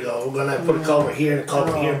water to go. We're gonna have to put a culvert here and a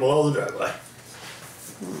culvert here below the driveway.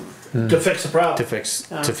 To fix the To problem.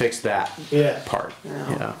 fix that Yeah. part.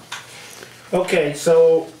 Yeah. Okay,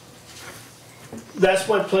 so that's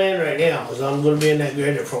my plan right now, is I'm gonna be in that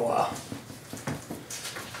grader for a while.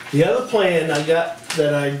 The other plan I got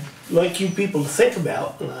that I'd like you people to think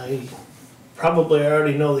about, and I probably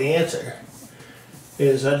already know the answer,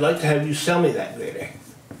 is I'd like to have you sell me that grader.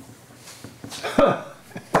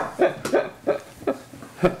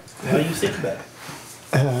 How do you think about it?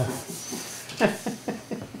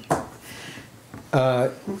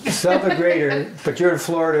 Sell the grader, but you're in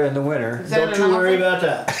Florida in the winter. that Don't an you worry offer?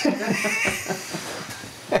 about that.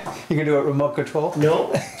 You can do it remote control.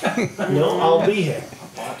 No, no, I'll be here.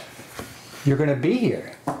 You're gonna be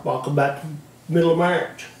here. Welcome back to middle of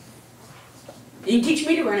March. You can teach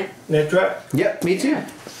me to run it. That's right. Yep, me too.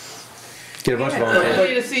 Get a bunch of Don't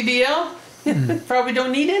volunteers. need a CDL? Probably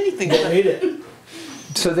don't need anything. Don't need it.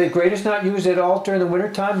 So the grader's not used at all during the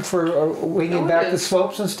winter time for winging No, it back the is.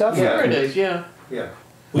 slopes and stuff? Sure it is, yeah. Yeah.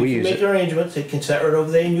 We We can use make it. arrangements, it can set right over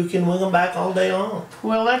there and you can wing them back all day long.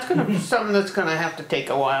 Well, that's gonna be something that's gonna have to take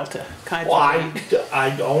a while to kind Well, of.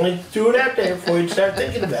 I only threw it out there before you start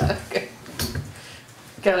thinking about it.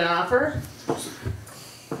 Got an offer?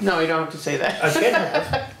 No, you don't have to say that. I can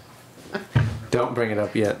have, Don't bring it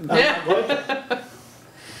up yet. I'm not going to.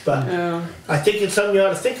 But Yeah. I think it's something you ought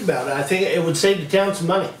to think about. I think it would save the town some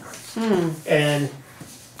money. And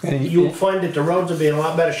And you'll you, find that the roads will be in a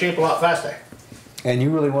lot better shape a lot faster. and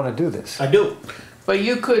you really wanna do this? I do. But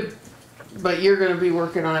you're gonna be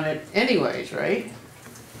working on it anyways, right?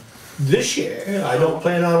 This year, I don't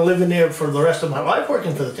plan on living there for the rest of my life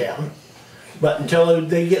working for the town. But until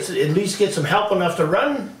they at least get some help enough to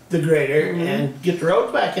run the grader and get the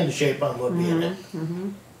roads back into shape, I'm gonna be in it.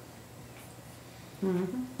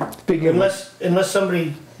 Speaking of, Unless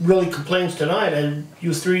somebody really complains tonight and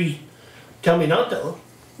you three tell me not to.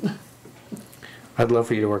 I'd love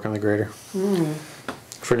for you to work on the grader.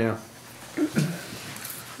 For now. Yeah,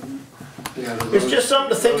 the It's roads- just something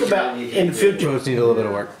to think roads about really need in the to be- future. Roads need a little bit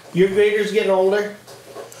of work. Your grader's getting older.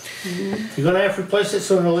 You're gonna have to replace it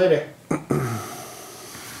sooner or later.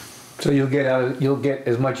 So you'll get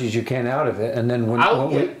as much as you can out of it, and then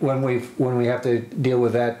when we have to deal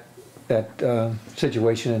with that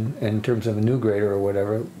situation in terms of a new grader or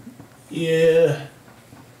whatever. Yeah.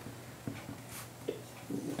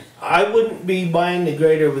 I wouldn't be buying the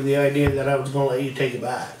grader with the idea that I was gonna let you take it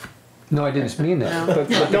back. No, I didn't mean that. But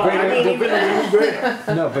the No, I mean grader, even a new grader.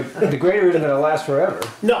 no, but the grader isn't gonna last forever.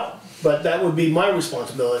 No, but that would be my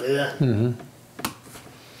responsibility then.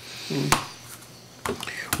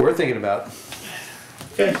 We're thinking about.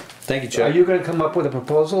 Okay. Thank you, Are Chuck. you gonna come up with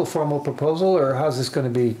a formal proposal, or how's this gonna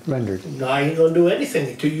be rendered? I ain't gonna do anything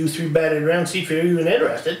until you three bat it around, see if you're even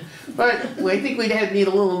interested. But I think we'd need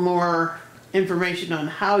a little more information on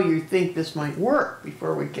how you think this might work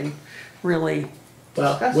before we can really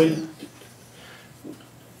Well, discuss we, it.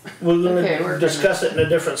 we're Okay, gonna we're discuss it in a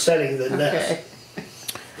different setting than this. Okay.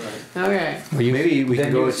 Okay. Maybe we can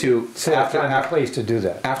Then go you into set a time and place to do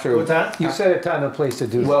that. after. What's that? You set a time and place to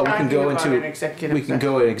do that. Well, we can Talking go about into an executive we can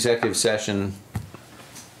go in executive session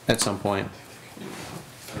at some point,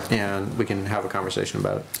 and we can have a conversation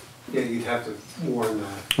about it. Yeah, you'd have to warn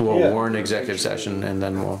that. We'll Yeah. warn executive session, and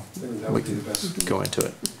then That we would be can the best. go into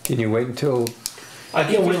it. Can you wait until, I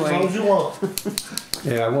can wait as long as you want.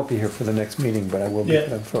 yeah, I won't be here for the next meeting, but I will be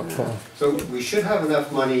Yeah. for fall. So we should have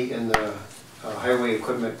enough money in the highway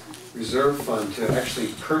equipment reserve fund to actually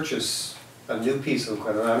purchase a new piece of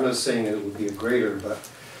equipment. I'm not saying it would be a grader, but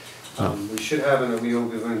we should have, we've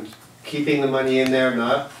been keeping the money in there,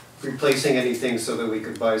 not replacing anything so that we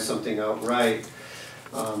could buy something outright.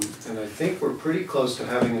 And I think we're pretty close to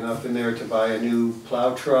having enough in there to buy a new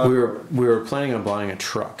plow truck. We were planning on buying a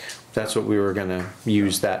truck. That's what we were gonna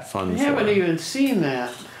use that I fund haven't for. even seen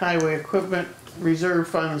that highway equipment reserve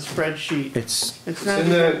fund spreadsheet. It's It's not in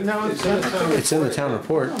the- even, no, it's it's in the not. town it's in the town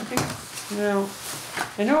report. I don't think- No,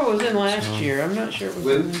 I know it was in last year, I'm not sure it was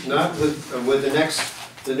in this With, year. not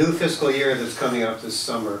with the new fiscal year that's coming up this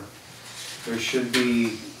summer, there should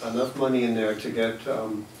be enough money in there to get,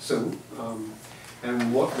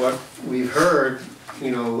 and what we've heard,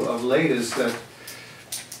 of late is that,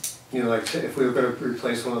 like if we were gonna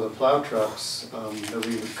replace one of the plow trucks, that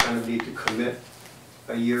we would kind of need to commit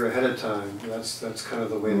a year ahead of time. That's kind of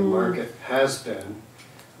the way the market has been.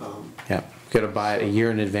 Yeah, gotta buy it a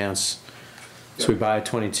year in advance. So we buy it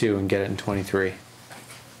 22 and get it in 23.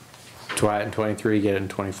 Buy it in 23, get it in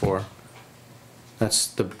 24. That's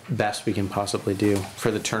the best we can possibly do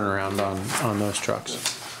for the turnaround on those trucks.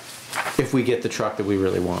 If we get the truck that we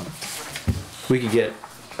really want. We could get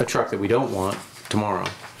a truck that we don't want tomorrow.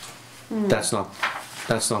 That's not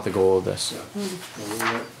the goal of this. Well, we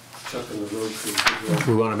got Chuck and the road crew as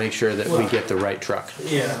We wanna make sure that we get the right truck.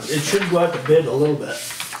 Yeah, it should go out to bid a little bit.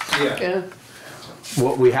 well. Yeah, Yeah,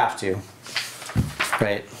 What we have to,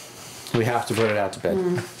 right? We have to put it out to bid.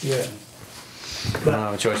 Yeah. I don't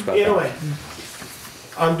have a choice about that. Anyway,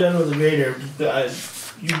 I'm done with the grader.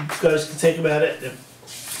 You guys can think about it.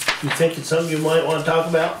 If you think it's something you might wanna talk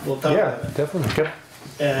about, we'll talk Yeah, about it. definitely. Okay,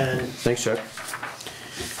 And, thanks, Chuck.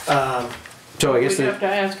 So I we'd guess have that,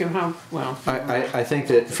 to ask him how, well. I think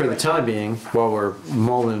that for the time being, while we're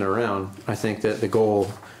mulling it around, I think that the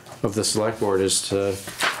goal of the select board is to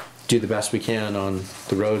do the best we can on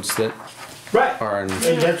the roads that right, are and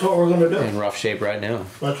that's what we're gonna in do. rough shape right now.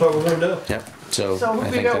 That's what we're gonna do. Yep, so So I who we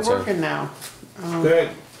think got that's working now? Greg.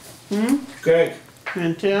 Greg,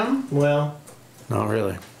 And Tim? well, not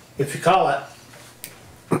really. if you call it,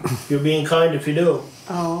 you're being kind if you do.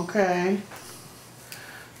 Oh, okay.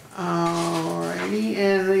 Alrighty,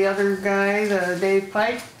 and the other guy, the Dave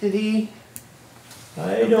Pike, did he?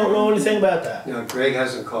 I don't know anything about that. Greg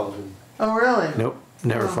hasn't called him. Oh, really? Nope,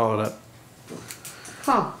 never Oh. followed up.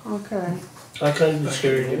 Huh, okay. I couldn't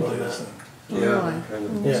discourage him on that. Really? Kind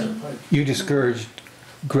of. Yeah, You discouraged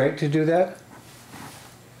Greg to do that?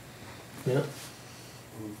 yeah.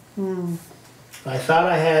 I thought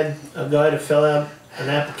I had a guy to fill out an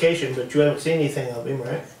application, but you haven't seen anything of him,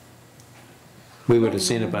 right? We would have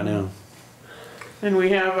seen it by now. And we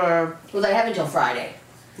have Well, they have until Friday,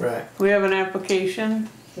 Right. an application,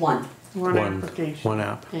 one. one One application.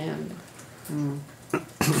 app. And 4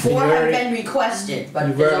 have already- been requested, but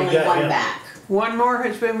you've there's already only got- one yeah. back. one more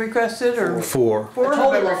has been requested, or? Four. Four A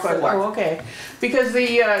have been total of requested, 4. oh, okay. Because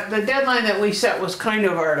the deadline that we set was kind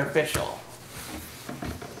of artificial.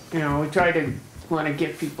 We wanna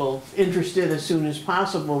get people interested as soon as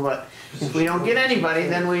possible, but if we don't get anybody,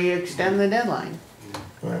 then we extend the deadline,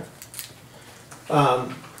 Right.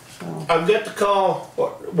 so. I've got to call,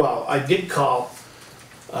 I did call,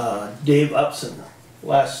 Dave Upson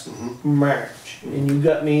last March, and you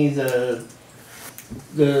got me the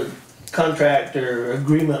contract or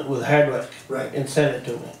agreement with Hardwick. Right. And sent it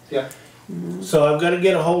to me. Yeah. So I've gotta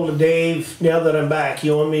get a hold of Dave now that I'm back.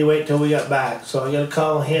 He wanted me to wait till we got back, so I gotta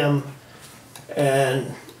call him.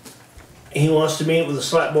 And he wants to meet with the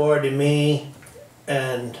select board and me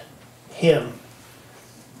and him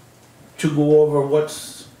to go over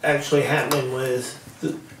what's actually happening with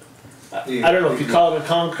the, I don't know if you call it a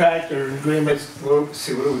contract or an agreement. Well,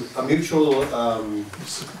 see, a mutual,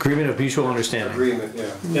 Agreement of mutual understanding. agreement,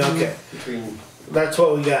 yeah, Yeah, okay. between, That's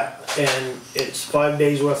what we got, and it's 5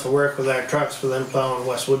 days worth of work with our trucks for them plowing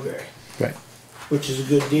West Woodbury, Right. which is a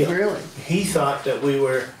good deal. Really? He thought that we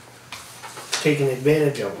were taking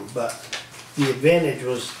advantage of them, but the advantage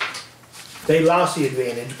was, they lost the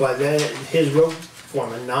advantage by then his road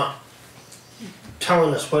foreman not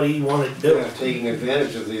telling us what he wanted to yeah, do. taking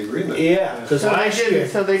advantage of the agreement. Yeah, cause So they last year, didn't,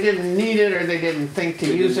 so they didn't need it, or they didn't think to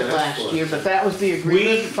They use it didn't ask last for it. year, but that was the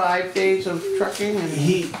agreement, We- 5 days of trucking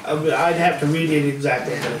and. I'd have to read it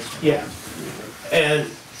exactly, but it's, yeah. And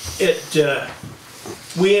it,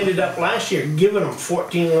 we ended up last year giving them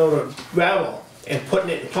 14 load of gravel and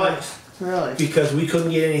putting it in place, Really? because we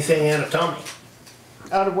couldn't get anything out of Tommy.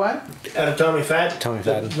 Out of what? Out of Tommy Fadden. Tommy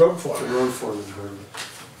the Fadden. Road The foreman. road foreman, whatever.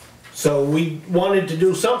 So we wanted to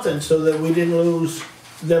do something so that we didn't lose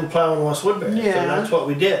them plowing West Woodbury. So Yeah. that's what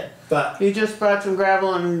we did. But, You just brought some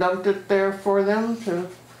gravel and dumped it there for them to?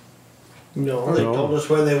 no, they No. told us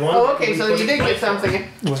where they wanted. Oh, it, okay, we so put you it did in get place. something.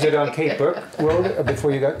 Was it on Cape Brook Road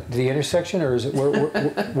before you got to the intersection, or is it, where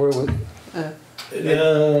was?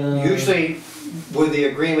 Usually, with the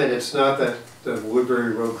agreement, it's not that the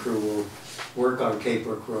Woodbury Road Crew will work on Cape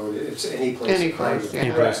Brook Road, it's any place. Any in Hardwick. place, yeah.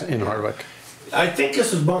 In place in Hardwick. I think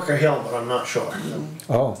this is Bunker Hill, but I'm not sure.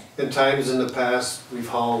 Oh, In times in the past, we've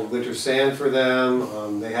hauled winter sand for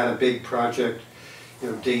them, they had a big project, you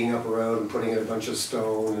know, digging up a road and putting in a bunch of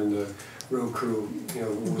stone, and the road crew, you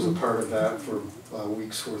know, was a part of that for a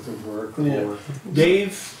week's worth of work or Yeah. more.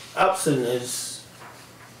 Dave Upson is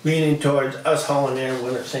leaning towards us hauling their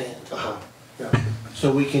winter sand, Uh-huh, yeah.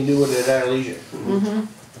 so we can do it at our leisure.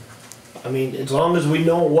 I mean, as long as we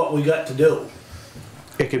know what we got to do.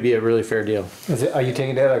 It could be a really fair deal. are you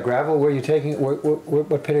taking that out of gravel? Where are you taking,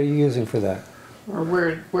 what pit are you using for that? Or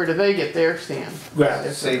where do they get their sand?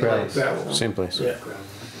 Gravel. Same Gravel. place. Gravel. Same place. Yeah.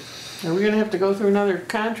 Are we gonna have to go through another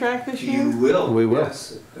contract this You year? will. We will.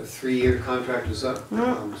 Yes, the 3-year contract is up,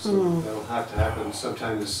 so that'll have to happen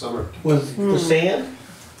sometime this summer. With the sand?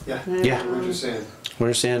 Yeah. Yeah. Winter sand.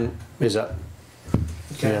 Winter sand is up.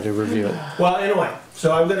 We have to review it. Well, anyway,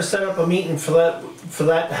 so I'm gonna set up a meeting for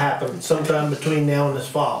that to happen sometime between now and this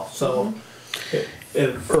fall, so.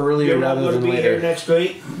 If Earlier you're not rather gonna than be here later. next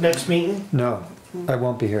week, next meeting, No, I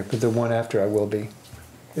won't be here, but the one after I will be.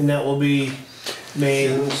 and that will be May.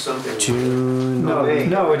 June something. June. No, it's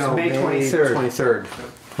May 23rd. 23rd.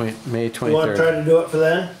 May You wanna try 23rd. to do it for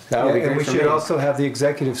then? That would be Yeah, and great we for should me. also have the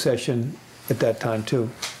executive session at that time too.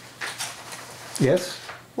 Yes?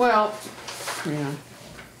 Well, yeah,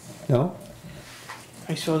 No?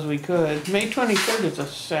 I suppose we could. May 23rd is a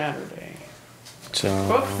Saturday. So.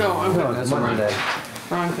 Oops, no, I'm No, wrong that's Monday.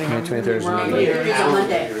 thing. May I'm 23rd is wrong Monday. year. It's on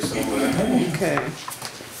Monday. Here somewhere. Okay.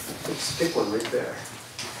 Stick one right there.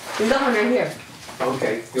 We got one right here,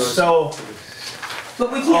 Okay. you want- So,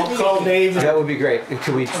 but we can't I'll leave call it. Dave, That would be great.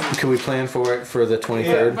 Could we plan for it for the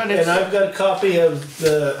 23rd? But it's, and I've got a copy of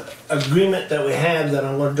the agreement that we have that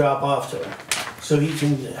I'm gonna drop off to him. So he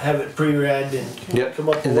can have it pre-read and Yep. come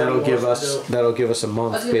up with And what he that'll give wants us, to do. that'll give us a I was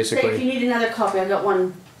month, gonna say, if you basically. need another copy, I got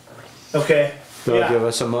one. Okay, That'll yeah. give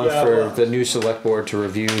us a month Yeah, for well, the new select board to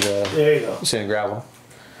review the there you go. sand and gravel.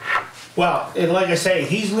 Well, and like I say,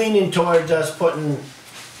 he's leaning towards us putting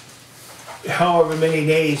however many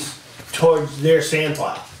days towards their sand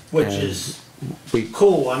pile, which And is we-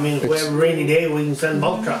 cool. I mean, if we It's- have a rainy day, we can send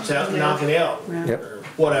both trucks out and knock it out. Yep. Or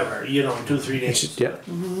whatever, you know, 2-3 days. Yep.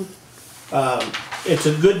 It's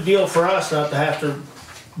a good deal for us not to have to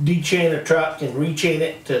de-chain a truck and re-chain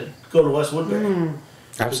it to go to West Woodbury. 'Cause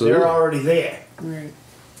Absolutely. They're already there. right.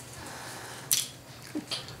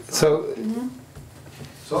 So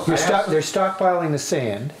So I have they're stockpiling the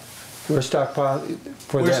sand. We're stockpiling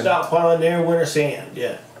for We're them. stockpiling their winter sand,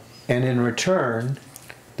 yeah. And in return,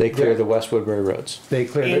 They clear the West Woodbury roads they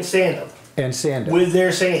clear And it sand them, and sand it. with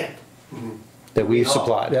their sand. that we've Oh.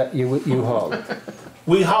 supplied. That you hauled.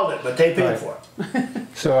 We hauled it, but they paid Right. for it.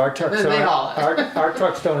 So our trucks Then they don't, haul it. our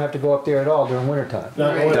trucks don't have to go up there at all during winter time.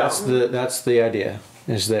 Not going That's out. that's the idea,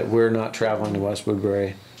 is that we're not traveling to West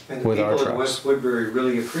Woodbury And the with our people in trucks. West Woodbury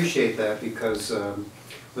really appreciate that because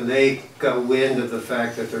when they got wind of the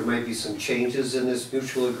fact that there might be some changes in this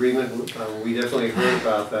mutual agreement, we definitely heard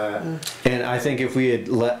about that. And I think if we had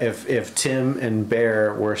if Tim and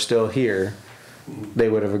Bear were still here, they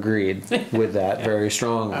would have agreed with that very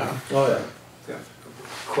strongly. Oh, yeah. Yeah.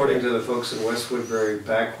 According to the folks in West Woodbury,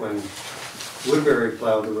 back when Woodbury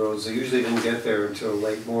plowed the roads, they usually didn't get there until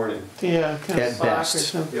late morning. Yeah, 10 At o'clock or best.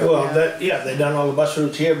 something. Yeah. Well, they done all the bus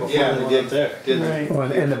routes here before Yeah, they they went did, up there. didn't Right. they?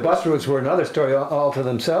 Well, and the bus routes were another story all to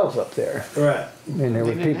themselves up there. Right. And there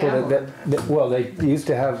were They didn't people have that, well, they used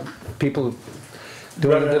to have people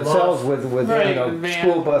doing it Running them themselves off. with, Right, you know, van.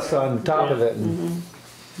 school bus on top of it. And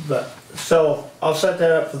But, so, I'll set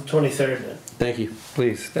that up for the 23rd then. Thank you.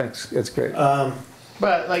 please, that's great.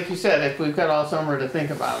 But like you said, if we've got all summer to think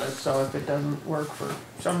about it, so if it doesn't work for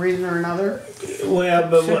some reason or another, Well,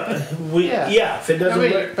 but we, Yeah. yeah, if it doesn't I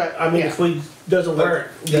mean, work, but, I mean, yeah. if we, doesn't work.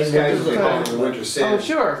 These then guys we'll will be do it. home in the winter sand. Oh,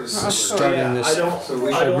 sure. this Oh, summer. Starting Yeah, this- I don't, So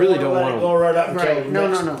we I should- don't really wanna don't let wanna- it go right up until Right. No,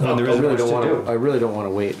 next. no, no. there I is really much don't to want do. to. I really don't want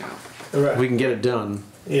to wait. Right. We can get it done.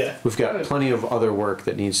 Yeah, We've got plenty of other work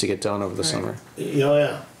that needs to get done over the Right. summer.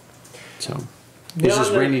 yeah. So this is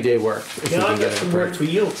Now, rainy day work. If we Now can I've get got it some work for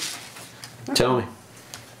approved. you. Tell me.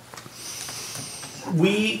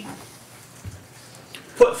 We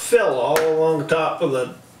put fill all along the top of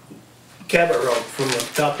the Cabot Road, from the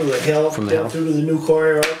top of the hill From the down hill. through to the new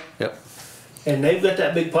quarry road. Yep. And they've got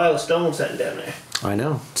that big pile of stone sitting down there. I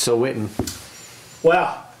know. Still waiting.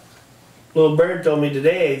 Well, little bird told me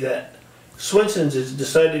today that Swenson's has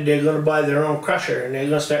decided they're gonna buy their own crusher and they're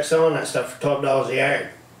gonna start selling that stuff for $12 a yard.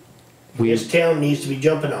 This town needs to be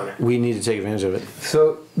jumping on it. We need to take advantage of it.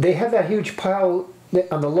 So they have that huge pile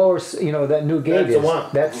on the lower, you know, that new gate That's is. the one.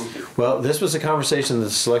 That's, Well, this was a conversation that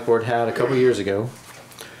the select board had a couple years ago.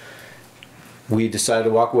 We decided to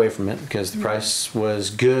walk away from it because the price was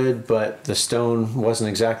good, but the stone wasn't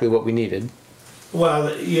exactly what we needed.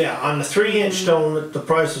 Well, yeah, on the 3-inch stone, the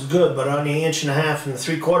price is good, but on the 1.5 and the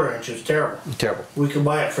 3/4 inch, it's terrible. Terrible. We could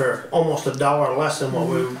buy it for almost $1 less than what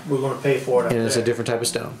we're gonna pay for it up And it's a there. different type of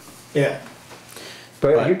stone. Yeah,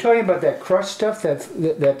 but you're talking about that crushed stuff, that's,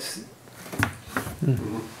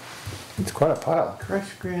 it's quite a pile.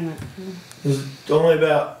 crushed granite. there's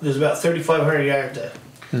about 3,500 yards there.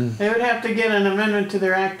 They would have to get an amendment to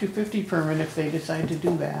their Act 250 permit if they decide to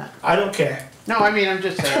do that. I don't care. No, I mean, I'm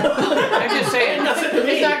just saying. I'm just saying.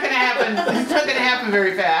 It's not gonna happen, it's not gonna happen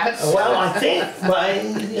very fast. Well, I think, but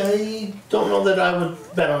I don't know that I would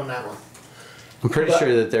bet on that one. I'm pretty But-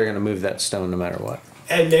 sure that they're going to move that stone no matter what.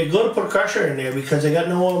 And they're gonna put a crusher in there because they got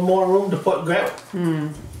no more room to put gravel.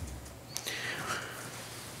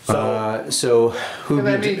 So who? So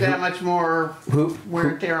that we- means that much more who? wear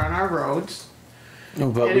and tear on our roads. But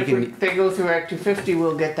And we if can. they go through Act 250,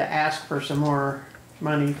 we'll get to ask for some more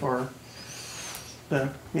money for the,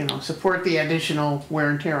 you know, support the additional wear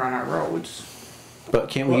and tear on our roads. But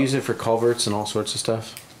can't we use it for culverts and all sorts of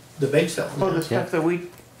stuff? The big stuff. Oh, the stuff that we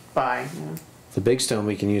buy, you know. The big stone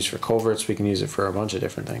we can use for culverts. We can use it for a bunch of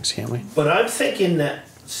different things, can't we? But I'm thinking that,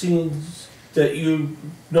 seeing that you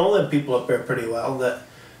know them people up there pretty well, that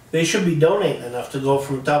they should be donating enough to go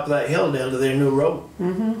from the top of that hill down to their new road.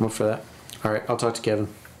 What for that? All right, I'll talk to Kevin.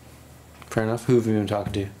 Fair enough. Who have you been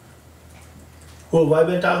talking to? Who have I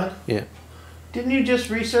been talking? Yeah, Didn't you just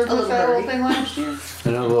resurface little that whole birdie. thing last year? I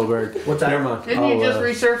know, little bird. What's that? Never mind. Didn't you I'll,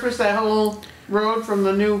 just resurface that whole road from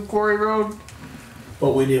the new quarry road?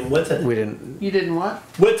 But we didn't within We it. didn't. You didn't what?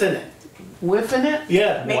 Within it, Whiffing it?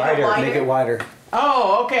 yeah. Make it Wider, wider. Make it wider.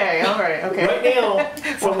 Oh, okay, all right, okay. Right now,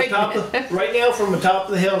 from the top from the top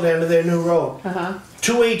of the hill down to their new road, Uh-huh.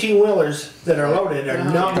 two 18-wheelers that are loaded are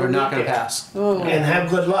not They're gonna not get going to there pass. Oh, and have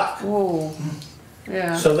good luck. whoa.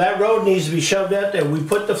 Yeah. So that road needs to be shoved out there. We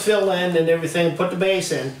put the fill in and everything, put the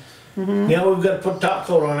base in. Now we've got to put top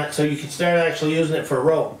coat on it so you can start actually using it for a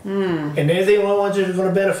road. And they're the only ones that are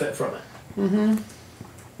gonna benefit from it.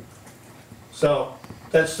 So,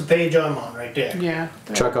 that's the page I'm on right there. Yeah.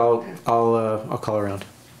 Chuck, I'll call around.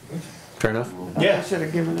 Fair enough. Yeah. They should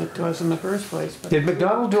have given it to us in the first place, but. Did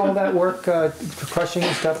McDonald do all that work, for crushing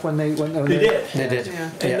and stuff when they, when They did. They did.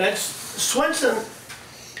 Yeah. And that's, Swenson,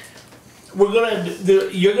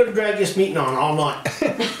 you're gonna drag this meeting on all night.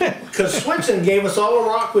 Cause Swenson gave us all the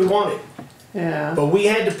rock we wanted, Yeah. but we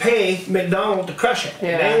had to pay McDonald to crush it.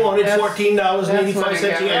 Yeah, They wanted that's- $14.85 That's when it a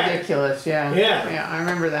got yard. ridiculous, yeah. Yeah. Yeah, I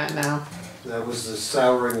remember that now. That was the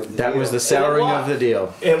souring of the That was deal. the souring of the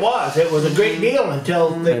deal. It was a great deal until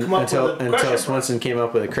they come up Until with a crusher. Swenson came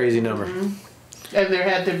up with a crazy number. And there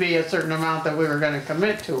had to be a certain amount that we were gonna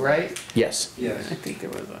commit to, right? Yes. Yes. I think there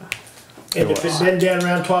was a. And if it'd been down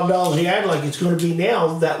around $12 a yard like it's gonna be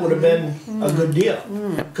now, that would have been a good deal.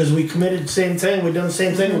 Cause we committed the same thing, we done the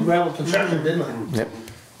same thing with gravel construction, didn't we? Yep.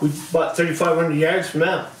 We bought 3,500 yards from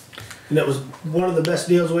them. And that was one of the best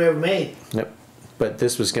deals we ever made. Yep. But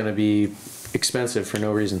this was going to be expensive for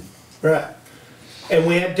no reason. Right. And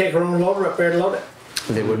we had to take our own loader up there to load it.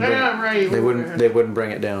 They wouldn't bring Yeah, right, they we wouldn't were- they wouldn't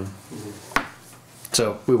bring it down.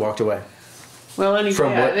 So we walked away. Well,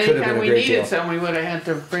 From what could have been anytime a we great deal. needed some, we would've had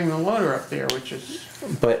to bring the loader up there, which is,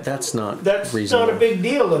 But that's not That's reasonable. not a big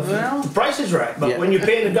deal if Well- the price is right, but Yeah. when you're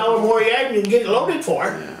paying $1 more a yard, you can get it loaded for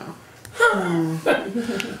it. It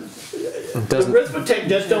The doesn't arithmetic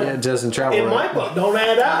just don't, it doesn't travel in my right. book, don't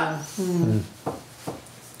add up.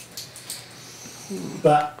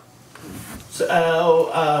 But,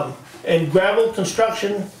 so, and gravel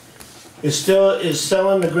construction is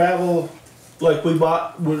selling the gravel like we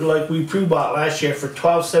pre-bought last year for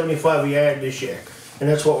 $12.75 a yard this year. And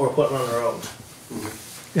that's what we're putting on the roads.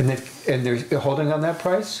 And they're holding on that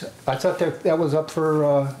price? I thought that was up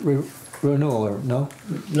for renewal, or no?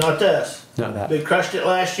 Not this. Not that. They crushed it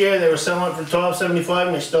last year, they were selling it for $12.75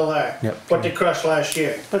 and they still are. Yep. What they crushed last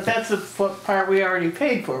year. but that's the part we already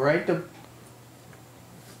paid for, right? To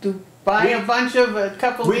buy a bunch of, a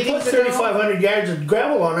couple We put meetings ago? 3,500 yards of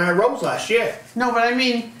gravel on our roads last year. No, but I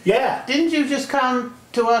mean, Yeah. didn't you just come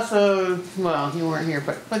to us, well, you weren't here,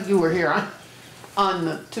 but you were here on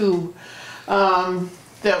the tube,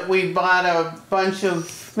 that we bought a bunch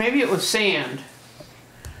of, maybe it was sand.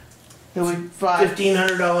 That we bought,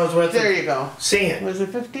 $1,500 worth there of you go. sand. Was it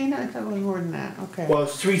 15? I thought it was more than that, okay. Well,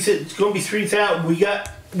 it's gonna be 3,000, we gotta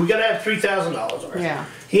have $3,000 worth. Yeah,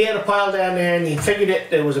 He had a pile down there and he figured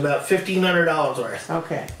it was about $1,500 worth.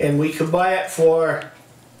 okay, And we could buy it for,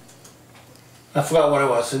 I forgot what it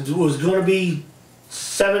was, it was gonna be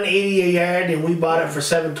 $7.80 a yard and we bought it for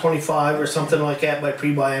 $7.25 or something like that by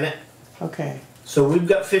pre-buying it. okay. So we've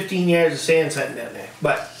got 15 yards of sand sitting down there,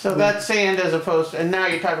 but. So that's sand as opposed to, and now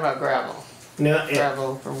you're talking about gravel. No, yeah,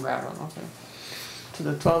 Gravel from gravel, okay. So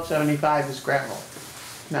the 12.75 is gravel,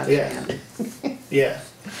 not Yeah. sand. yeah,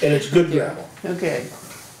 and it's good gravel. Okay.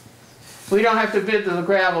 We don't have to bid the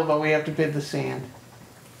gravel, but we have to bid the sand.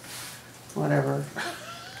 Whatever.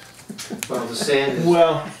 Well, the sand is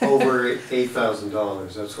Well, over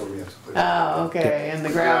 $8,000, that's what we have to put in. Oh, okay, and the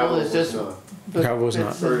gravel is just. not. Gravel was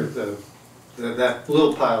not. For that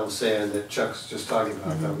little pile of sand that Chuck's just talking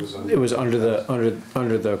about, that was on. It was under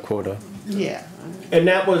the quota. Yeah. and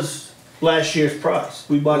that was last year's price.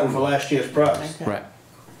 We bought them for last year's price. Okay.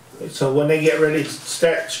 Right. So when they get ready to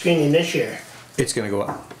start screening this year, It's gonna go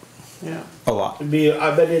up Yeah. a lot. I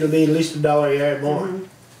bet it'll be at least $1 a yard more.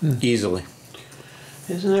 Easily.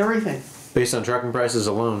 Isn't everything? Based on trucking prices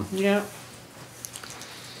alone. Yeah.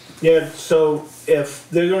 Yeah, so if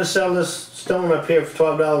they're gonna sell this stone up here for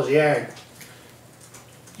 $12 a yard,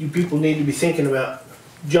 you people need to be thinking about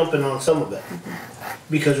jumping on some of it.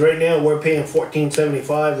 Because right now, we're paying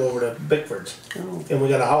 $14.75 over to Bickford's, Oh. and we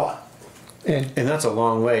gotta haul And, And that's a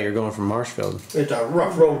long way. You're going from Marshfield. it. It's a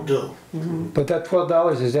rough road too. but that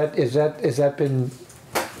 $12, is that been,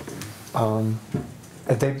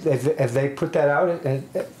 have they put that out?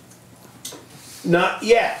 Not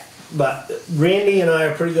yet, but Randy and I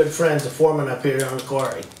are pretty good friends, the foreman up here on the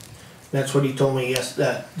quarry. That's what he told me this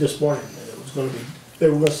morning, that it was gonna be, they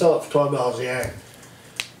were gonna sell it for $12 a yard.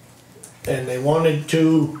 And they wanted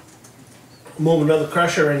to move another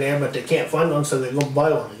crusher in there, but they can't find one, so they're gonna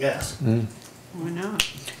buy one, I guess. Why not?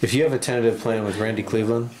 If you have a tentative plan with Randy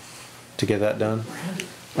Cleveland to get that done,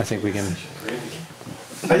 I think we can.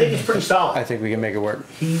 I think he's pretty I solid. think we can make it work.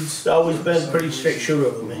 He's always been a pretty straight shooter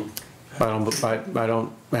with me. I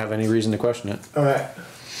don't have any reason to question it. Alright,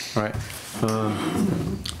 All right.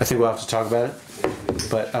 I think we'll have to talk about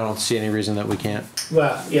it, but I don't see any reason that we can't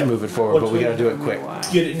well, yeah. move it forward. But Once we gotta do it quick.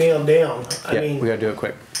 Get it nailed down. I Yeah, we mean, gotta do it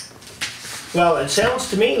quick. well, it sounds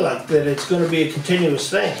to me like that it's gonna be a continuous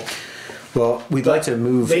thing. Well, we'd like to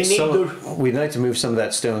move They need we'd like to move some of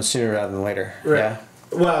that stone sooner rather than later. Right. Yeah.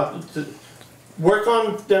 Well, work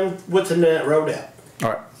on them within that road out. All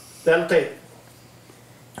right. That'll take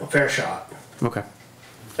a fair shot. Okay.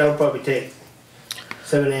 That'll probably take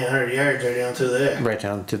 700-800 yards right down through there. Right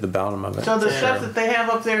down to the bottom of it. So the Yeah. stuff that they have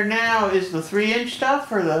up there now is the 3-inch stuff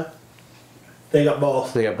or the? They got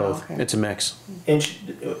both. They got both. Okay. It's a mix. Inch,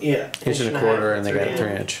 yeah. Inch and a half, quarter, and they got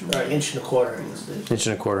 3 inch. inch. Right, inch and a quarter. I guess it is. Inch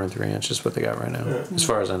and a quarter and 3 inch is what they got right now, as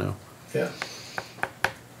far as I know. Yeah.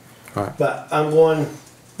 All right. But I'm going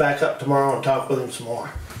back up tomorrow and talk with him some more.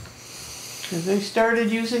 Have they started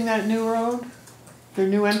using that new road? Their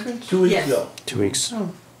new entrance? 2 weeks Yes. ago. 2 weeks.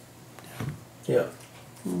 Oh, Yeah.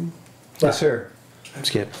 Yes, sir.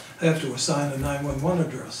 Skip. I have to assign a 911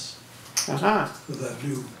 address uh-huh, for that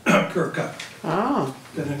new curb cut. oh,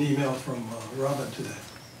 Got an email from Robin today.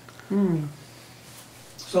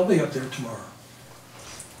 So I'll be up there tomorrow.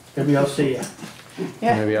 Maybe I'll see you.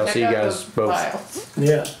 yeah. Maybe I'll check see you out guys the both. files.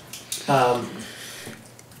 Yeah.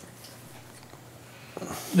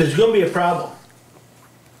 There's gonna be a problem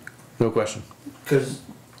No question. Cause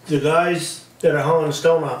the guys that are hauling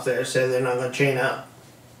stone off there say they're not gonna chain up.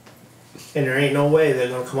 And there ain't no way they're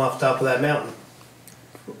gonna come off the top of that mountain.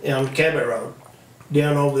 On Cabot Road,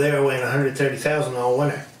 down over there weighing 130,000 all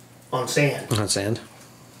winter on sand. On sand.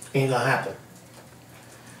 Ain't gonna happen.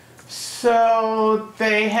 So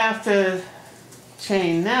they have to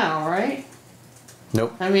chain now, right?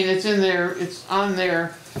 Nope. I mean, it's on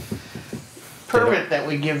their permit that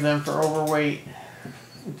we give them for overweight.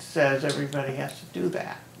 It says everybody has to do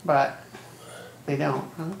that, but they don't,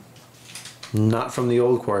 huh? Not from the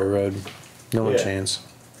old quarry road. No one Yeah. chains.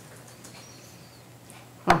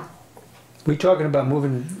 We talking about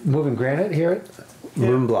moving granite here?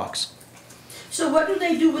 Room blocks. So what do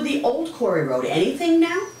they do with the old quarry road? Anything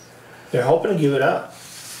now? They're hoping to give it up.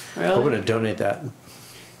 Hoping Really? to donate that.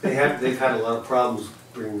 They've had a lot of problems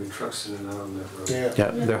bringing the trucks in and out on that road.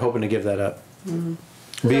 Yeah. Yeah, they're hoping to give that up.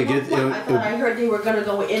 At Be a one good. point, I thought I heard they were gonna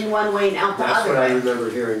go in one way and out the That's other what I way. remember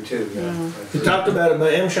hearing too, yeah. We talked about it,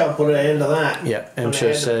 but MSHA put an end to that. Yeah, When they MSHA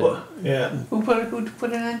had to said. put- Yeah, Who put it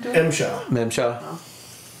into it? MSHA. Memshaw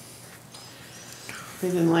They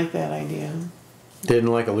didn't like that idea.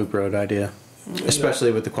 didn't like a loop road idea,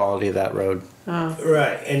 especially with the quality of that road.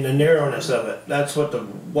 Right, and the narrowness of it. That's what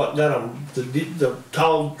got them. The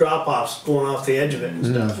tall drop offs going off the edge of it and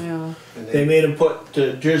stuff. Yeah. And They made them put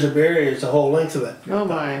the Jersey barriers the whole length of it. Oh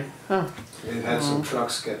my, huh. they've had some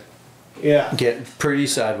trucks get, Yeah, Get pretty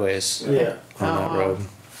sideways yeah, on that Oh. road.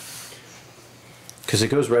 Because it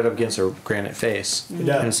goes right up against a granite face. it And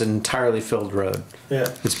does. it's an entirely filled road. Yeah.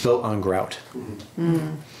 It's built on grout.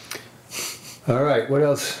 All right, what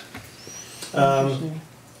else?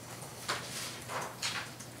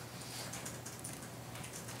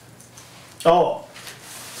 Oh,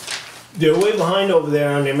 they're way behind over there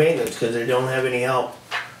on their maintenance because they don't have any help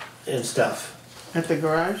and stuff. At the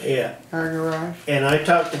garage? Yeah, Our garage? and I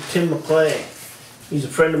talked to Tim McClay. He's a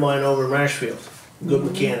friend of mine over in Marshfield, good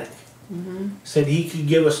mechanic. Said he could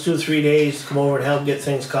give us 2 or 3 days to come over and help get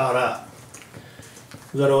things caught up.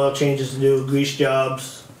 We got oil changes to do, grease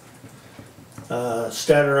jobs,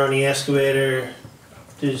 starter on the excavator.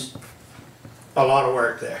 There's a lot of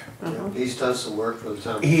work there. he's done some work for the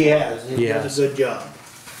town. He has. He Yes. does a good job.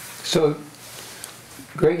 So,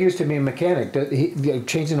 Greg used to be a mechanic.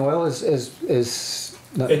 Changing oil is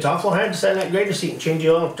not, It's awful hard to sit in that grader seat and change the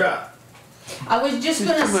oil in the truck. I was just Too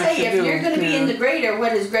gonna much say, to if do, you're gonna be in yeah. the grader,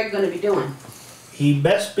 what is Greg gonna be doing? He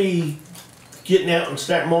best be getting out and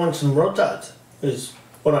start mowing some road sides, is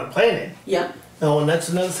what I'm planning. Yep. Oh, and that's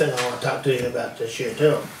another thing I wanna talk to you about this year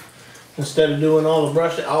too. Instead of doing all the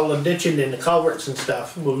brush, all the ditching and the culverts and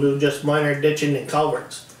stuff, we'll do just minor ditching and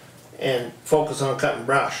culverts and focus on cutting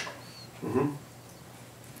brush.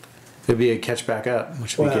 It'd be a catch back up,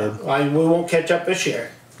 which would be good. We won't catch up this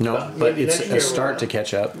year. No, but but maybe it's next year a we start will. to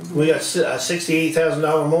catch up. We got a $68,000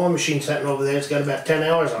 mowing machine sitting over there, it's got about 10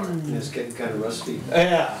 hours on it. And it's getting kind of rusty.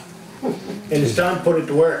 Yeah. And it's time to put it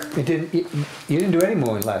to work. you didn't do any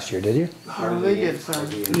mowing last year, did you? Hardly they did any- some.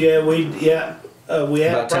 hardly any. Yeah, we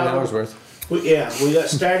had About 10 problems. hours worth. We got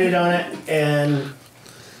started on it and,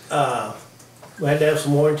 we had to have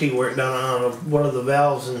some warranty work done on one of the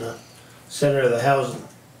valves in the center of the housing.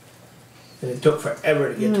 And it took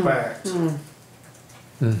forever to get the parts.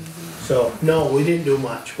 So, no, we didn't do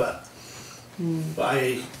much, but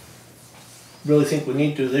I really think we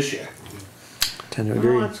need to this year. Tend to Well,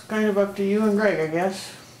 agree. it's kind of up to you and Greg, I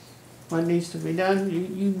guess. What needs to be done,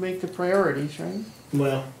 you make the priorities, right?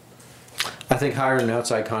 Well, I think hiring an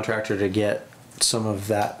outside contractor to get some of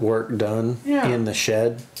that work done Yeah. in the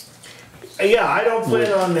shed. yeah, I don't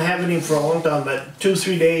plan on having him for a long time, but 2 or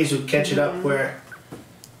 3 days would catch it up where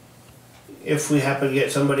if we happen to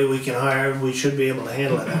get somebody we can hire, we should be able to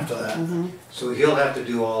handle it after that. So he'll have to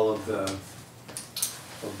do all of the,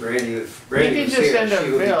 well, Brandy, if Brandy can was just here, send a she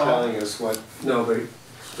would be bill. telling us what, no, but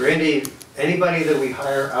Brandy, anybody that we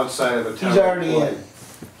hire outside of a town He's already employee, in.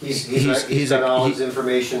 he's got all his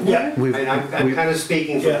information. Yeah. We've- And I'm we've- kinda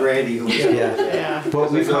speaking for Yeah. Brandy, who's. Yeah. Yeah.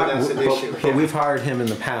 But we've, I know hired, that's an issue, but yeah. we've hired him in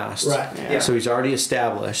the past. Right, Yeah. So he's already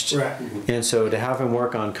established. right. And so to have him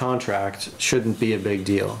work on contract shouldn't be a big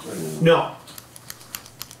deal. No,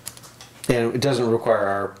 And it doesn't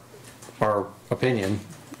require our opinion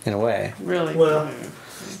in a way. Really. Well,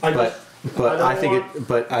 I But just, but I don't think want- it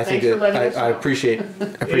but I think Thanks for it, letting us I know. appreciate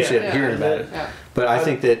Yeah. hearing about it. Yeah. But I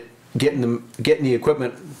think that getting the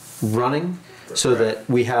equipment running so that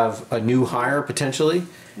we have a new hire potentially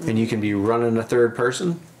and you can be running a third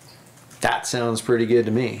person, that sounds pretty good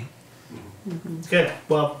to me. okay,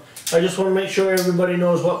 well, I just wanna make sure everybody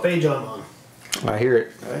knows what page I'm on. I hear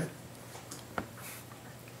it.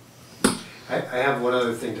 I have one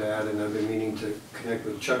other thing to add, and I've been meaning to connect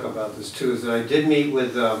with Chuck about this too, is that I did meet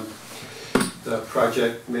with the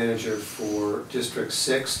project manager for District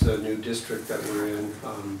 6, the new district that we're in,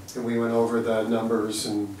 and we went over the numbers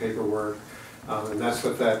and paperwork, and that's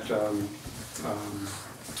what that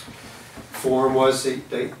form was.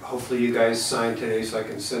 Hopefully you guys signed today so I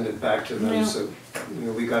can send it back to them. Yeah. So, you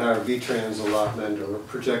know, we got our V-Trans allotment or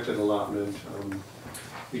projected allotment.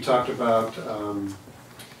 We talked about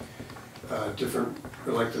different,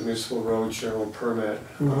 like the municipal road general permit.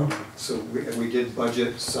 So we did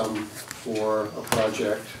budget some for a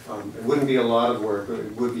project. It wouldn't be a lot of work, but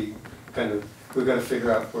it would be kind of, we've got to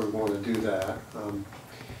figure out where we want to do that.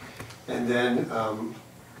 And then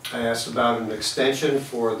I asked about an extension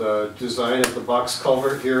for the design of the box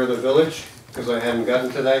culvert here in the village, because I hadn't gotten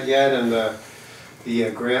to that yet, and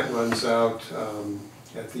the grant runs out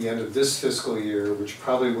at the end of this fiscal year, which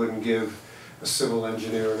probably wouldn't give a civil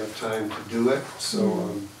engineer enough time to do it,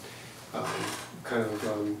 so kind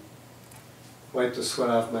of wipe the sweat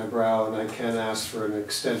off my brow, and I can ask for an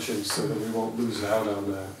extension so that we won't lose out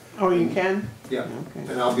on that. Oh, you can? Yeah,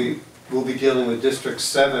 Okay. and we'll be dealing with District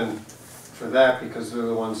 7 for that, because they're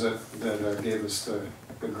the ones that gave us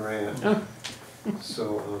the grant. Oh.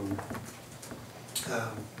 So,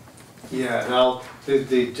 yeah, now, the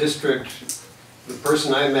district, the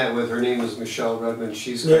person I met with, her name is Michelle Redmond,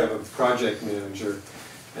 she's kind of a project manager,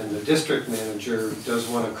 and the district manager does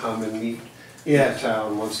want to come and meet Yeah. the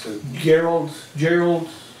town, wants to, Gerald,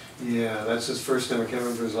 yeah, that's his first name, I can't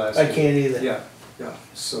remember his last I name. can't either. Yeah, yeah,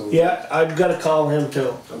 so. Yeah, I've gotta call him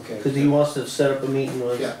too, Okay. cause he wants to set up a meeting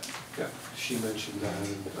with. Yeah, yeah, she mentioned that.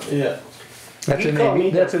 And, Yeah. That's He a called me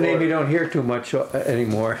name, that's a before. name you don't hear too much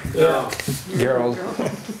anymore, Yeah, Gerald.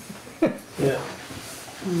 yeah.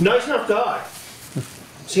 Nice enough guy.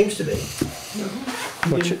 Seems to be.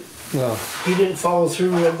 What you- Well, He didn't follow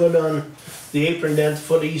through real good on the apron down at the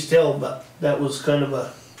foot of East Hill, but that was kind of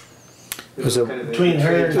a, it was a- kind of in between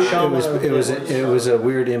her and between Sean. time. It was a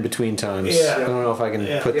weird in between times. Yeah. I don't know if I can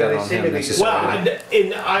Yeah. put Yeah, that they on seem him to be- necessarily.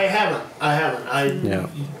 well, I haven't. I Yeah.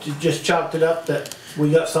 just chopped it up that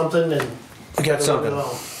we got something and. We got something.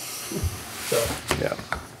 So, Yeah.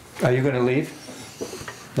 are you gonna leave?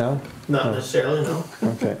 No? not necessarily, no.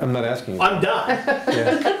 Okay, I'm not asking you. I'm done.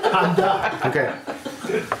 Yeah. I'm done. Okay.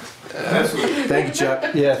 Thank you, Chuck.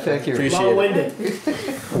 Yeah, thank you. Appreciate it. Long-winded.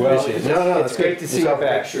 Well, Appreciate it. No, it's great to see you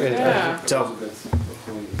back. Yeah. So,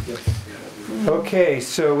 Okay,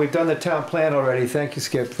 so we've done the town plan already. Thank you,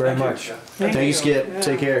 Skip, very much. thank you, Skip.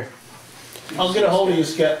 Take care. I'll get a hold of you,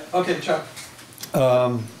 Skip. Okay, Chuck.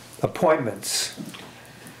 Appointments.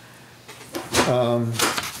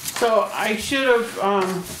 So I should have,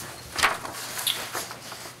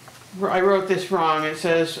 I wrote this wrong. It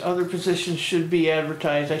says other positions should be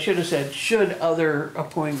advertised. I should have said, should other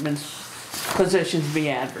positions be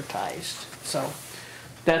advertised? So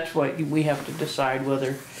that's what we have to decide,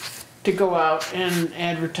 whether to go out and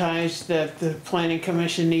advertise that the planning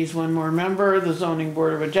commission needs one more member, the zoning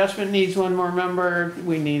board of adjustment needs one more member,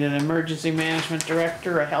 we need an emergency management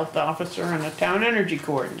director, a health officer, and a town energy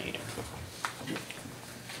coordinator.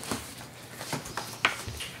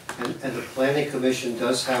 And the planning commission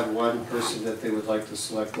does have one person that they would like the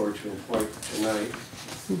select board to appoint tonight.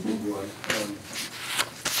 One.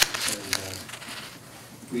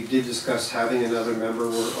 We did discuss having another member,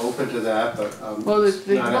 we're open to that, but Well, it's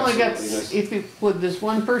you've not only got, absolutely necessary. if you, with this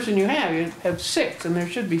one person you have 6, and there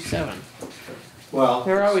should be 7. Well.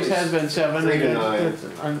 There always it's- has been 7. 3 to and 9. it's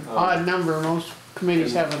an odd number, most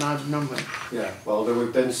committees have an odd number. Yeah, well, there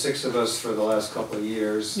have been 6 of us for the last couple of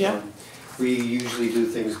years. Yeah. We usually do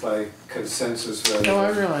things by consensus rather No, I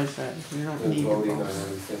than realize that, you don't need voting on to.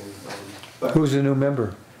 anything. But, Who's the new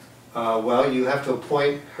member? well, you have to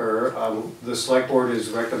appoint her. The select board is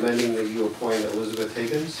recommending that you appoint Elizabeth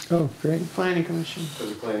Higgins Oh, great. Planning commission. to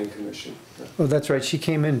the planning commission. Oh, that's right, she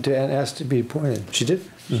came in to ask to be appointed. She did?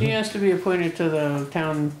 She has to be appointed to the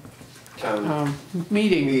town, Town,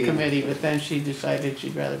 meeting Meeting. committee, but then she decided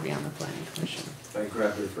she'd rather be on the planning commission. I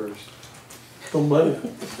grabbed her first. Don't blame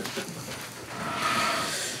you.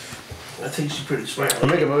 I think she's pretty smart. I'll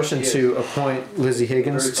make a motion to appoint Lizzie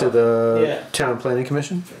Higgins Very to the Yeah. Town Planning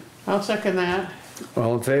Commission. I'll second that.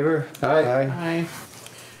 All in favor? Aye.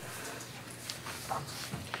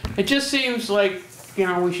 It just seems like,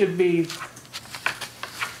 we should be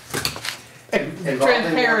Involving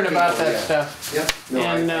transparent more about people, that yeah. stuff. Yep. No,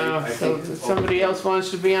 And I so think. if somebody else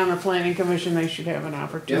wants to be on the planning commission, they should have an Yeah,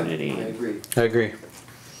 opportunity. I agree. I agree.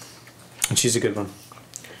 And she's a good one.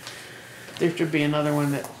 There should be another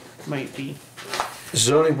one that might be,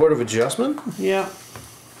 Zoning Board of Adjustment? yeah.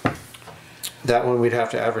 That one we'd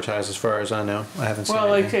have to advertise as far as I know. I haven't seen Well,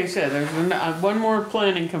 like anything. I said, there's one more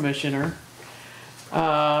planning commissioner.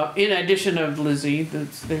 In addition of Lizzie,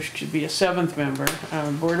 there should be a 7th member.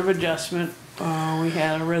 Board of Adjustment, we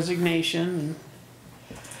had a resignation.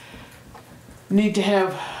 Need to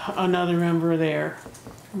have another member there.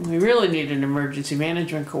 We really need an emergency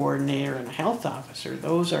management coordinator and a health officer.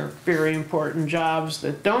 Those are very important jobs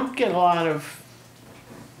that don't get a lot of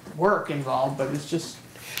work involved, but it's just,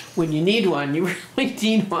 when you need one, you really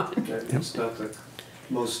need one. It's not the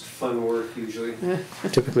most fun work usually.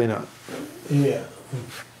 Typically not. Yeah.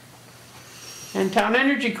 And town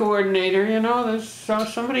energy coordinator, you know,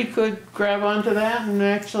 somebody could grab onto that and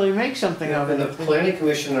actually make something of In it. the planning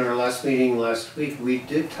commission at our last meeting last week, we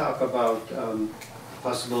did talk about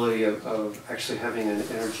possibility of actually having an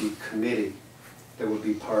energy committee that would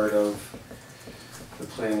be part of the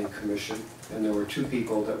planning commission. And there were 2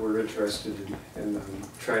 people that were interested in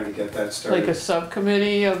trying to get that started. Like a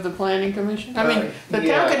subcommittee of the planning commission? I mean, the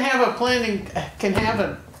yeah. town can have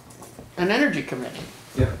an energy committee.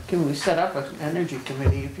 Yeah. Can we set up an energy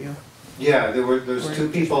committee if you? Yeah, there's 2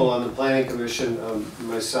 people on the planning commission,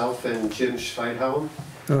 myself and Jim Schweidhelm,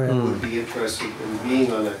 Oh, yeah. who would be interested in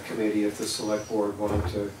being on that committee if the select board wanted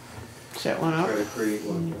to Set one up? try to create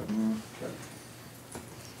one.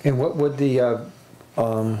 And what would the,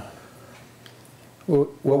 what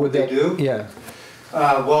would they that? do? Yeah.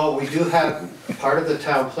 Well, we do have, part of the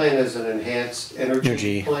town plan is an enhanced energy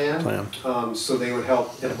Energy plan. So they would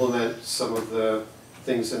help implement some of the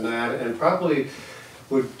things in that, and probably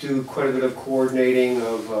would do quite a bit of coordinating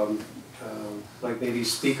of, like maybe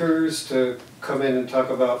speakers to come in and talk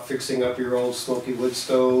about fixing up your old smoky wood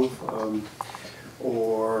stove,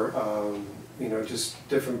 or, you know, just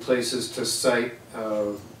different places to cite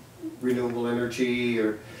renewable energy,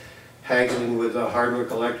 or haggling with the Hardwick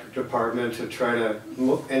Electric Department to try to,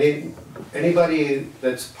 anybody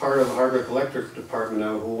that's part of the Hardwick Electric Department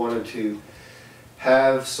now who wanted to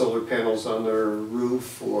have solar panels on their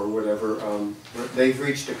roof or whatever, they've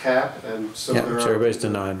reached a cap, and so Yeah, so everybody's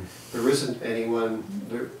denied. there isn't anyone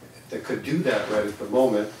that could do that right at the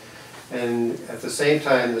moment. And at the same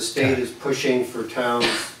time, the state is pushing for towns,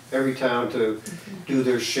 every town to do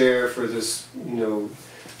their share for this, you know,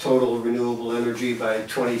 total renewable energy by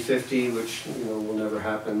 2050, which, you know, will never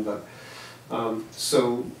happen, but,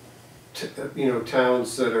 you know,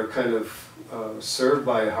 towns that are kind of served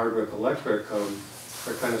by Hardwick Electric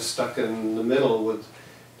are kind of stuck in the middle with,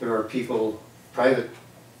 there are people, private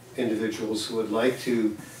individuals who would like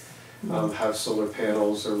to have solar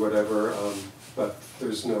panels or whatever, but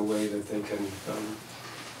there's no way that they can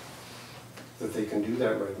do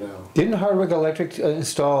that right now. Didn't Hardwick Electric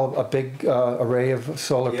install a big array of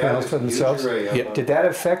solar panels for there's a huge themselves? array. Yep. Did that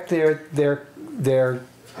affect their,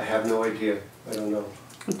 I have no idea, I don't know.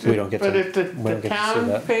 We don't get to. But if we the don't get to see town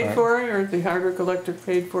that. paid for it, or the Hardwick Electric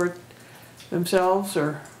paid for it themselves,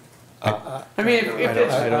 or? I mean, if I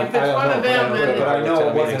it's don't one of them, know, but I then. know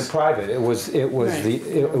it wasn't Meetings. private, it was Right.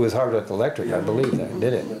 it was Hardwick Electric, I believe that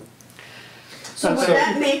did it. So would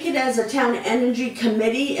that make it as a town energy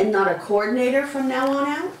committee and not a coordinator from now on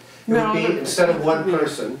out? It No, would be, but- instead of one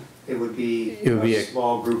person, it would be be a a-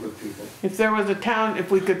 small group of people. If there was a town, if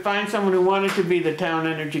we could find someone who wanted to be the town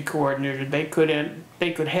energy coordinator, they could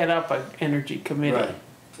head up an energy committee. Right,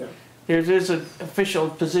 yeah. There's an official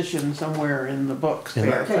position somewhere in the books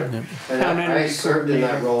there. Okay. And Town I energy served in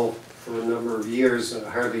that coordinator. role for a number of years and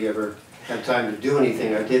hardly ever had time to do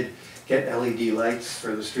anything. I did get LED lights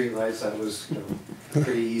for the street lights, that was, you know,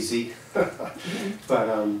 pretty easy.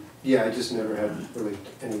 But, yeah, I just never had really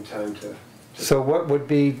any time to. So what would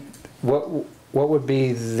be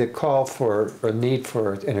the call for, or need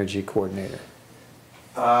for an energy coordinator?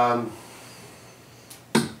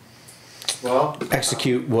 Well,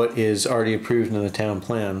 Execute what is already approved in the town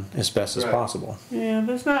plan as best as Right. possible. Yeah,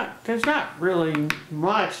 there's not really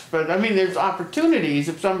much, but I mean, there's opportunities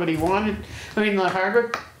if somebody wanted, I mean, the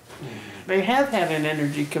Hardwick, they have had an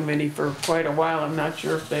energy committee for quite a while, I'm not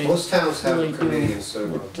sure if they most towns have really a do. committee instead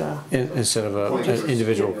of, But, Instead of an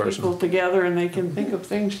individual get person. people together and they can think of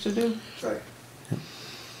things to do. right.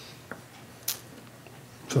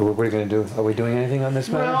 So what are we gonna do? Are we doing anything on this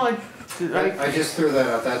matter? Well, I just threw that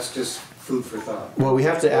out, that's just food for thought. Well, we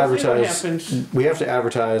have to We'll see what advertise, happens. we have to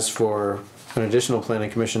advertise for an additional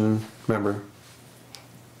planning commission member,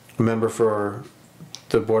 a member for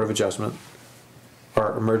the Board of Adjustment,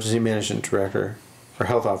 our emergency management director, our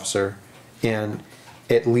health officer, and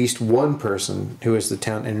at least one person who is the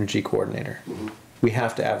town energy coordinator. We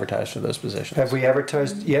have to advertise for those positions. Have we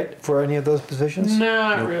advertised yet for any of those positions?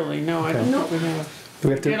 Not really, no, I don't think we have. Do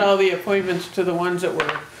we have Get to, all the appointments to the ones that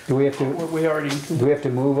do we have to, we already, do we have to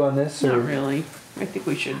move on this? not Or really. I think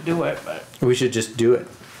we should do it, but, We should just do it.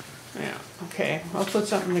 yeah, okay. I'll put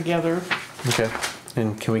something together. Okay.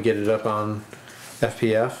 And can we get it up on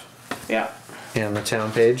FPF Yeah, and the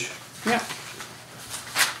town page? yeah.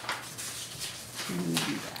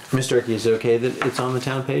 Mr. Icky, is it okay that it's on the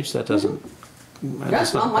town page? That doesn't.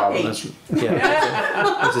 That's on a my problem. page.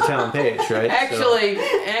 Yeah, it's a town page, right? So-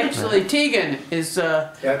 Actually, Tegan has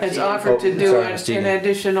Tegan. offered to Oh, do sorry, Miss an Tegan.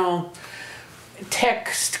 additional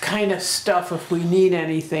text kind of stuff if we need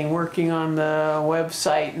anything, working on the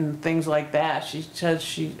website and things like that. She says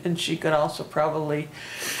she could also probably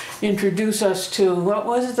introduce us to, what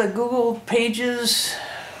was it, the Google Pages?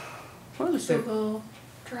 What was it? Google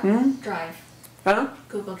Drive. Hmm? Drive. Huh?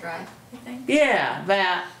 Google Drive, I think. Yeah,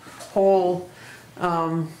 that whole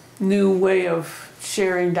new way of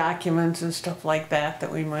sharing documents and stuff like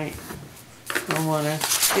that we might want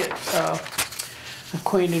to get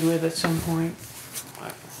acquainted with at some point.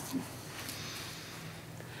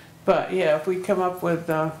 But yeah, if we come up with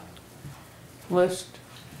a list,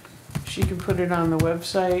 she can put it on the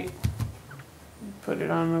website, put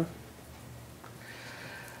it on the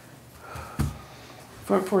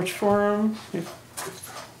Front Porch Forum. If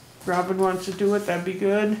Robin wants to do it, that'd be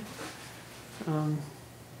good.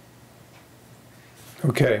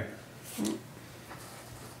 Okay.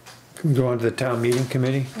 Can we go on to the town meeting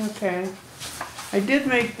committee? Okay. I did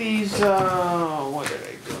make these, what did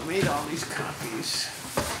I do? I made all these copies.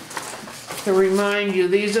 To remind you,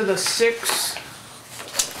 these are the 6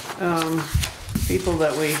 people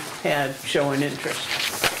that we had showing interest.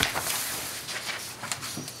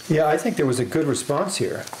 Yeah, I think there was a good response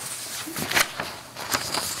here.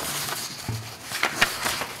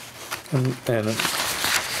 And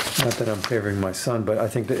not that I'm favoring my son, but I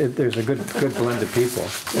think that there's a good blend of people.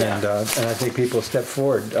 And I think people step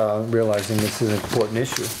forward, realizing this is an important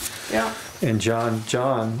issue. Yeah. And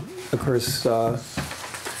John, of course,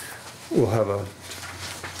 will have a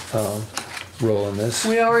role in this.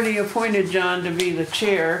 We already appointed John to be the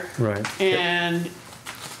chair. Right.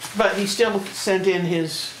 But he still sent in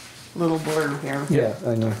his little blurb here. Yeah,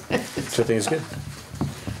 I know. So I think it's good.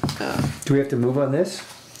 Do we have to move on this?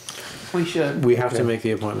 We should. We have to Okay. make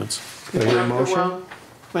the appointments. Is there a motion? Well,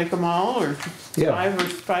 make them all, or Yeah.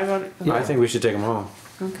 5 out of? I think we should take them all.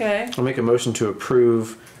 Okay. I'll make a motion to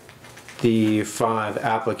approve the 5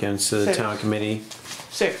 applicants to the 6. town committee.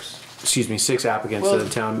 6. Excuse me, 6 applicants to Well- the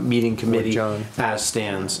town meeting committee John. as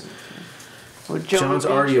stands. Would Joan John's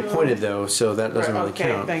be already too? appointed though, so that doesn't really Okay,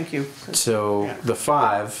 count. thank you. So Yeah. the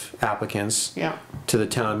 5 applicants Yeah, to the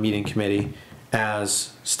town meeting committee as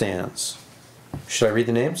stands. Should I read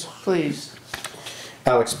the names? please.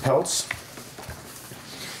 Alex Peltz,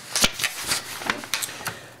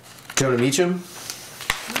 Jonah Meacham,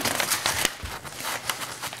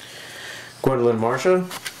 Gwendolyn Marsha,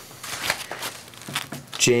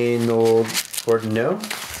 Jane Ordino,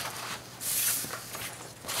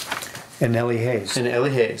 And Ellie Hayes. and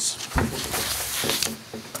Ellie Hayes.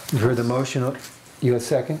 You heard the motion? You a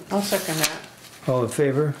second? I'll second that. All in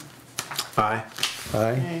favor? Aye. Aye.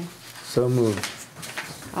 Okay. So moved.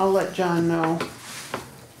 I'll let John know.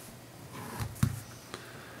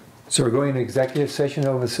 So we're going into executive session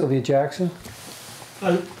over Sylvia Jackson?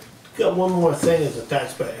 I got one more thing as a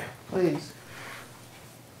taxpayer. Please.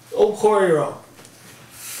 Old Quarry Road.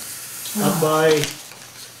 Up by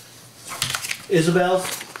Isabel's,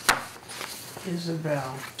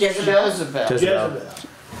 Isabel. Jezebel? Jezebel. Jezebel,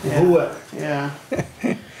 Yeah. whoever. Yeah.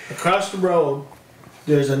 Across the road,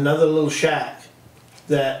 there's another little shack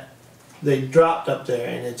that they dropped up there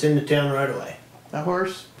and it's in the town right away. The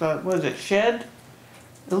horse, was it Shed?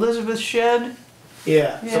 Elizabeth Shed?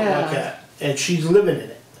 Yeah, something Yeah. like that. And she's living in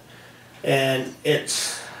it. And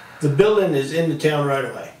the building is in the town right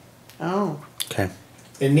away. Oh, Okay.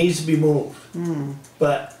 It needs to be moved.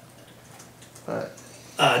 But but,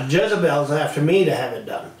 Jezebel's after me to have it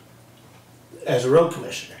done as a road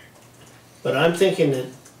commissioner. But I'm thinking that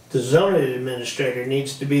the zoning administrator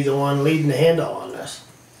needs to be the one leading the handle on this.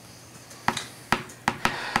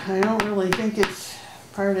 I don't really think it's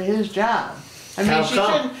part of his job. I mean, How she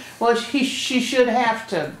come? shouldn't, well, she should have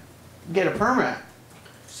to get a permit.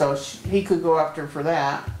 So he could go after her for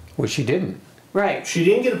that. Well, she didn't. Right, She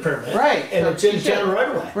didn't get a permit. Right, And so it's in she the town should.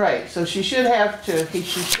 right away. right, so she should have to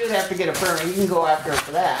get a permit, he can go after her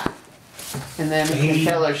for that. And then he can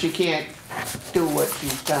tell her she can't do what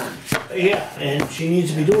she's done, Yeah, and she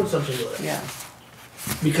needs to be doing something with it. yeah.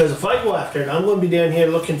 Because if I go after it, I'm gonna be down here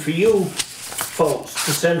looking for you folks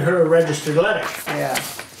to send her a registered letter. Yeah,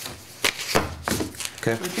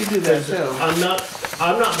 Okay. we could do that Because too,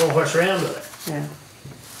 I'm not gonna horse around with it. yeah.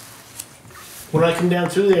 when I come down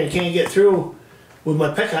through there and can't get through with my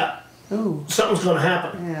pickup, Ooh, something's gonna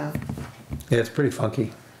happen. yeah. Yeah, it's pretty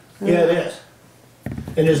funky. Yeah, it is.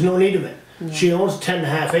 And there's no need of it. She owns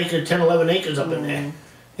 10.5 acres, 10, 11 acres up in there.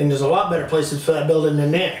 And there's a lot better places for that building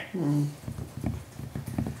than there.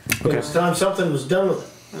 But it's time something was done with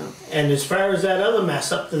it. And as far as that other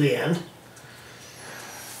mess up to the end,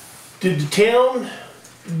 did the town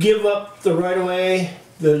give up the right of way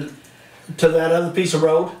to that other piece of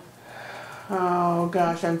road? Oh,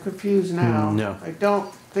 gosh, I'm confused now. No. I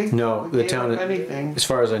don't think No, we the gave town, up anything. as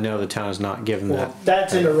far as I know, the town has not given that. Well,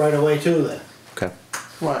 that's in the right of way too then. Okay.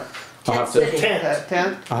 What? I'll have Tent to, City. Tent.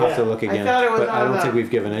 Tent? I'll have to Yeah. look I again, thought it was but I on don't the- think we've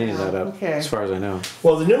given any of that up, Okay. as far as I know.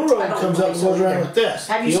 Well, the new road I don't comes up and believe so goes around either. like this.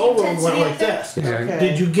 Have you The seen old one Tent went City like up there? this. Okay.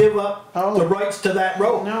 Did you give up Oh. the rights to that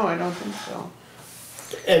road? No, I don't think so.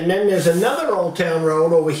 And then there's another Old Town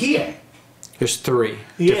Road over here. There's three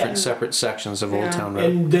Yeah. different separate sections of Yeah. Old Town Road.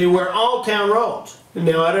 And they were all town roads.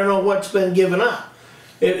 Now, I don't know what's been given up.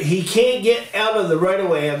 He can't get out of the right of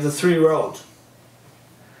way of the 3 roads.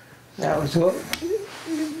 That was, Well,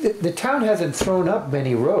 the town hasn't thrown up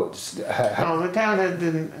many roads. no, the town had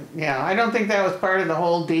didn't, yeah, I don't think that was part of the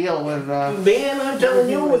whole deal with, Man, I'm telling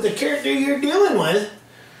you, with the character you're dealing with,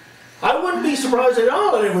 I wouldn't be surprised at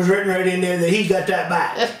all if it was written right in there that he got that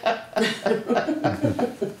back.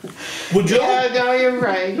 Would you? yeah, no, you're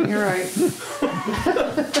right, you're right.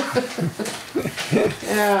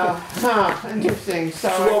 Yeah, huh, interesting, so.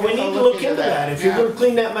 I Well, we guess need I'll to look into that if you're yeah. gonna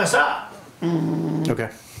clean that mess up. Okay.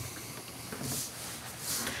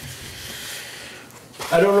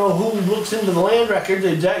 I don't know who looks into the land records.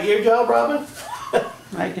 Is that your job, Robin?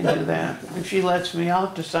 I can do that, if she lets me, I'll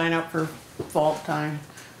have to sign up for fault time.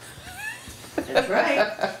 That's right.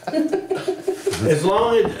 As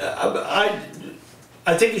long as,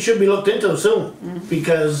 I think it should be looked into soon.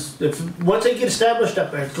 Because once they get established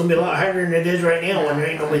up there, it's gonna be a lot harder than it is right now when there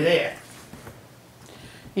ain't nobody there.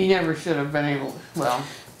 He never should have been able, well,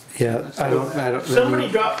 Yeah, I don't. Somebody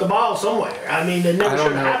dropped the ball somewhere. I mean, it I never don't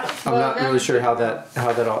should know. have happened. I'm Well, not that really was- sure how that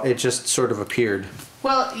all, it just sort of appeared.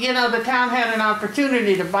 well, you know, the town had an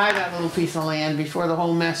opportunity to buy that little piece of land before the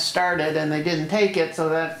whole mess started, and they didn't take it, so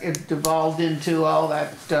that it devolved into all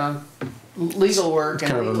that, legal work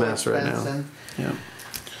and Kind of a legal mess right expense, now. and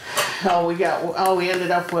Yeah. all we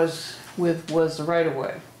ended up was the right of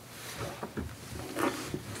way.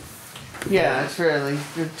 Yeah, it's really,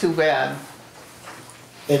 too bad.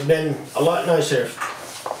 It'd been a lot nicer.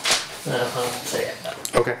 I'll say it.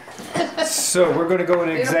 Okay. So we're gonna go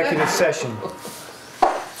into executive session.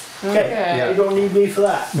 Okay, you don't need me for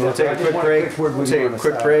that. We'll take I a just quick want a break. quick word We'll with take you a on the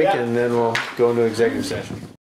quick side. break Yeah. and then we'll go into executive session.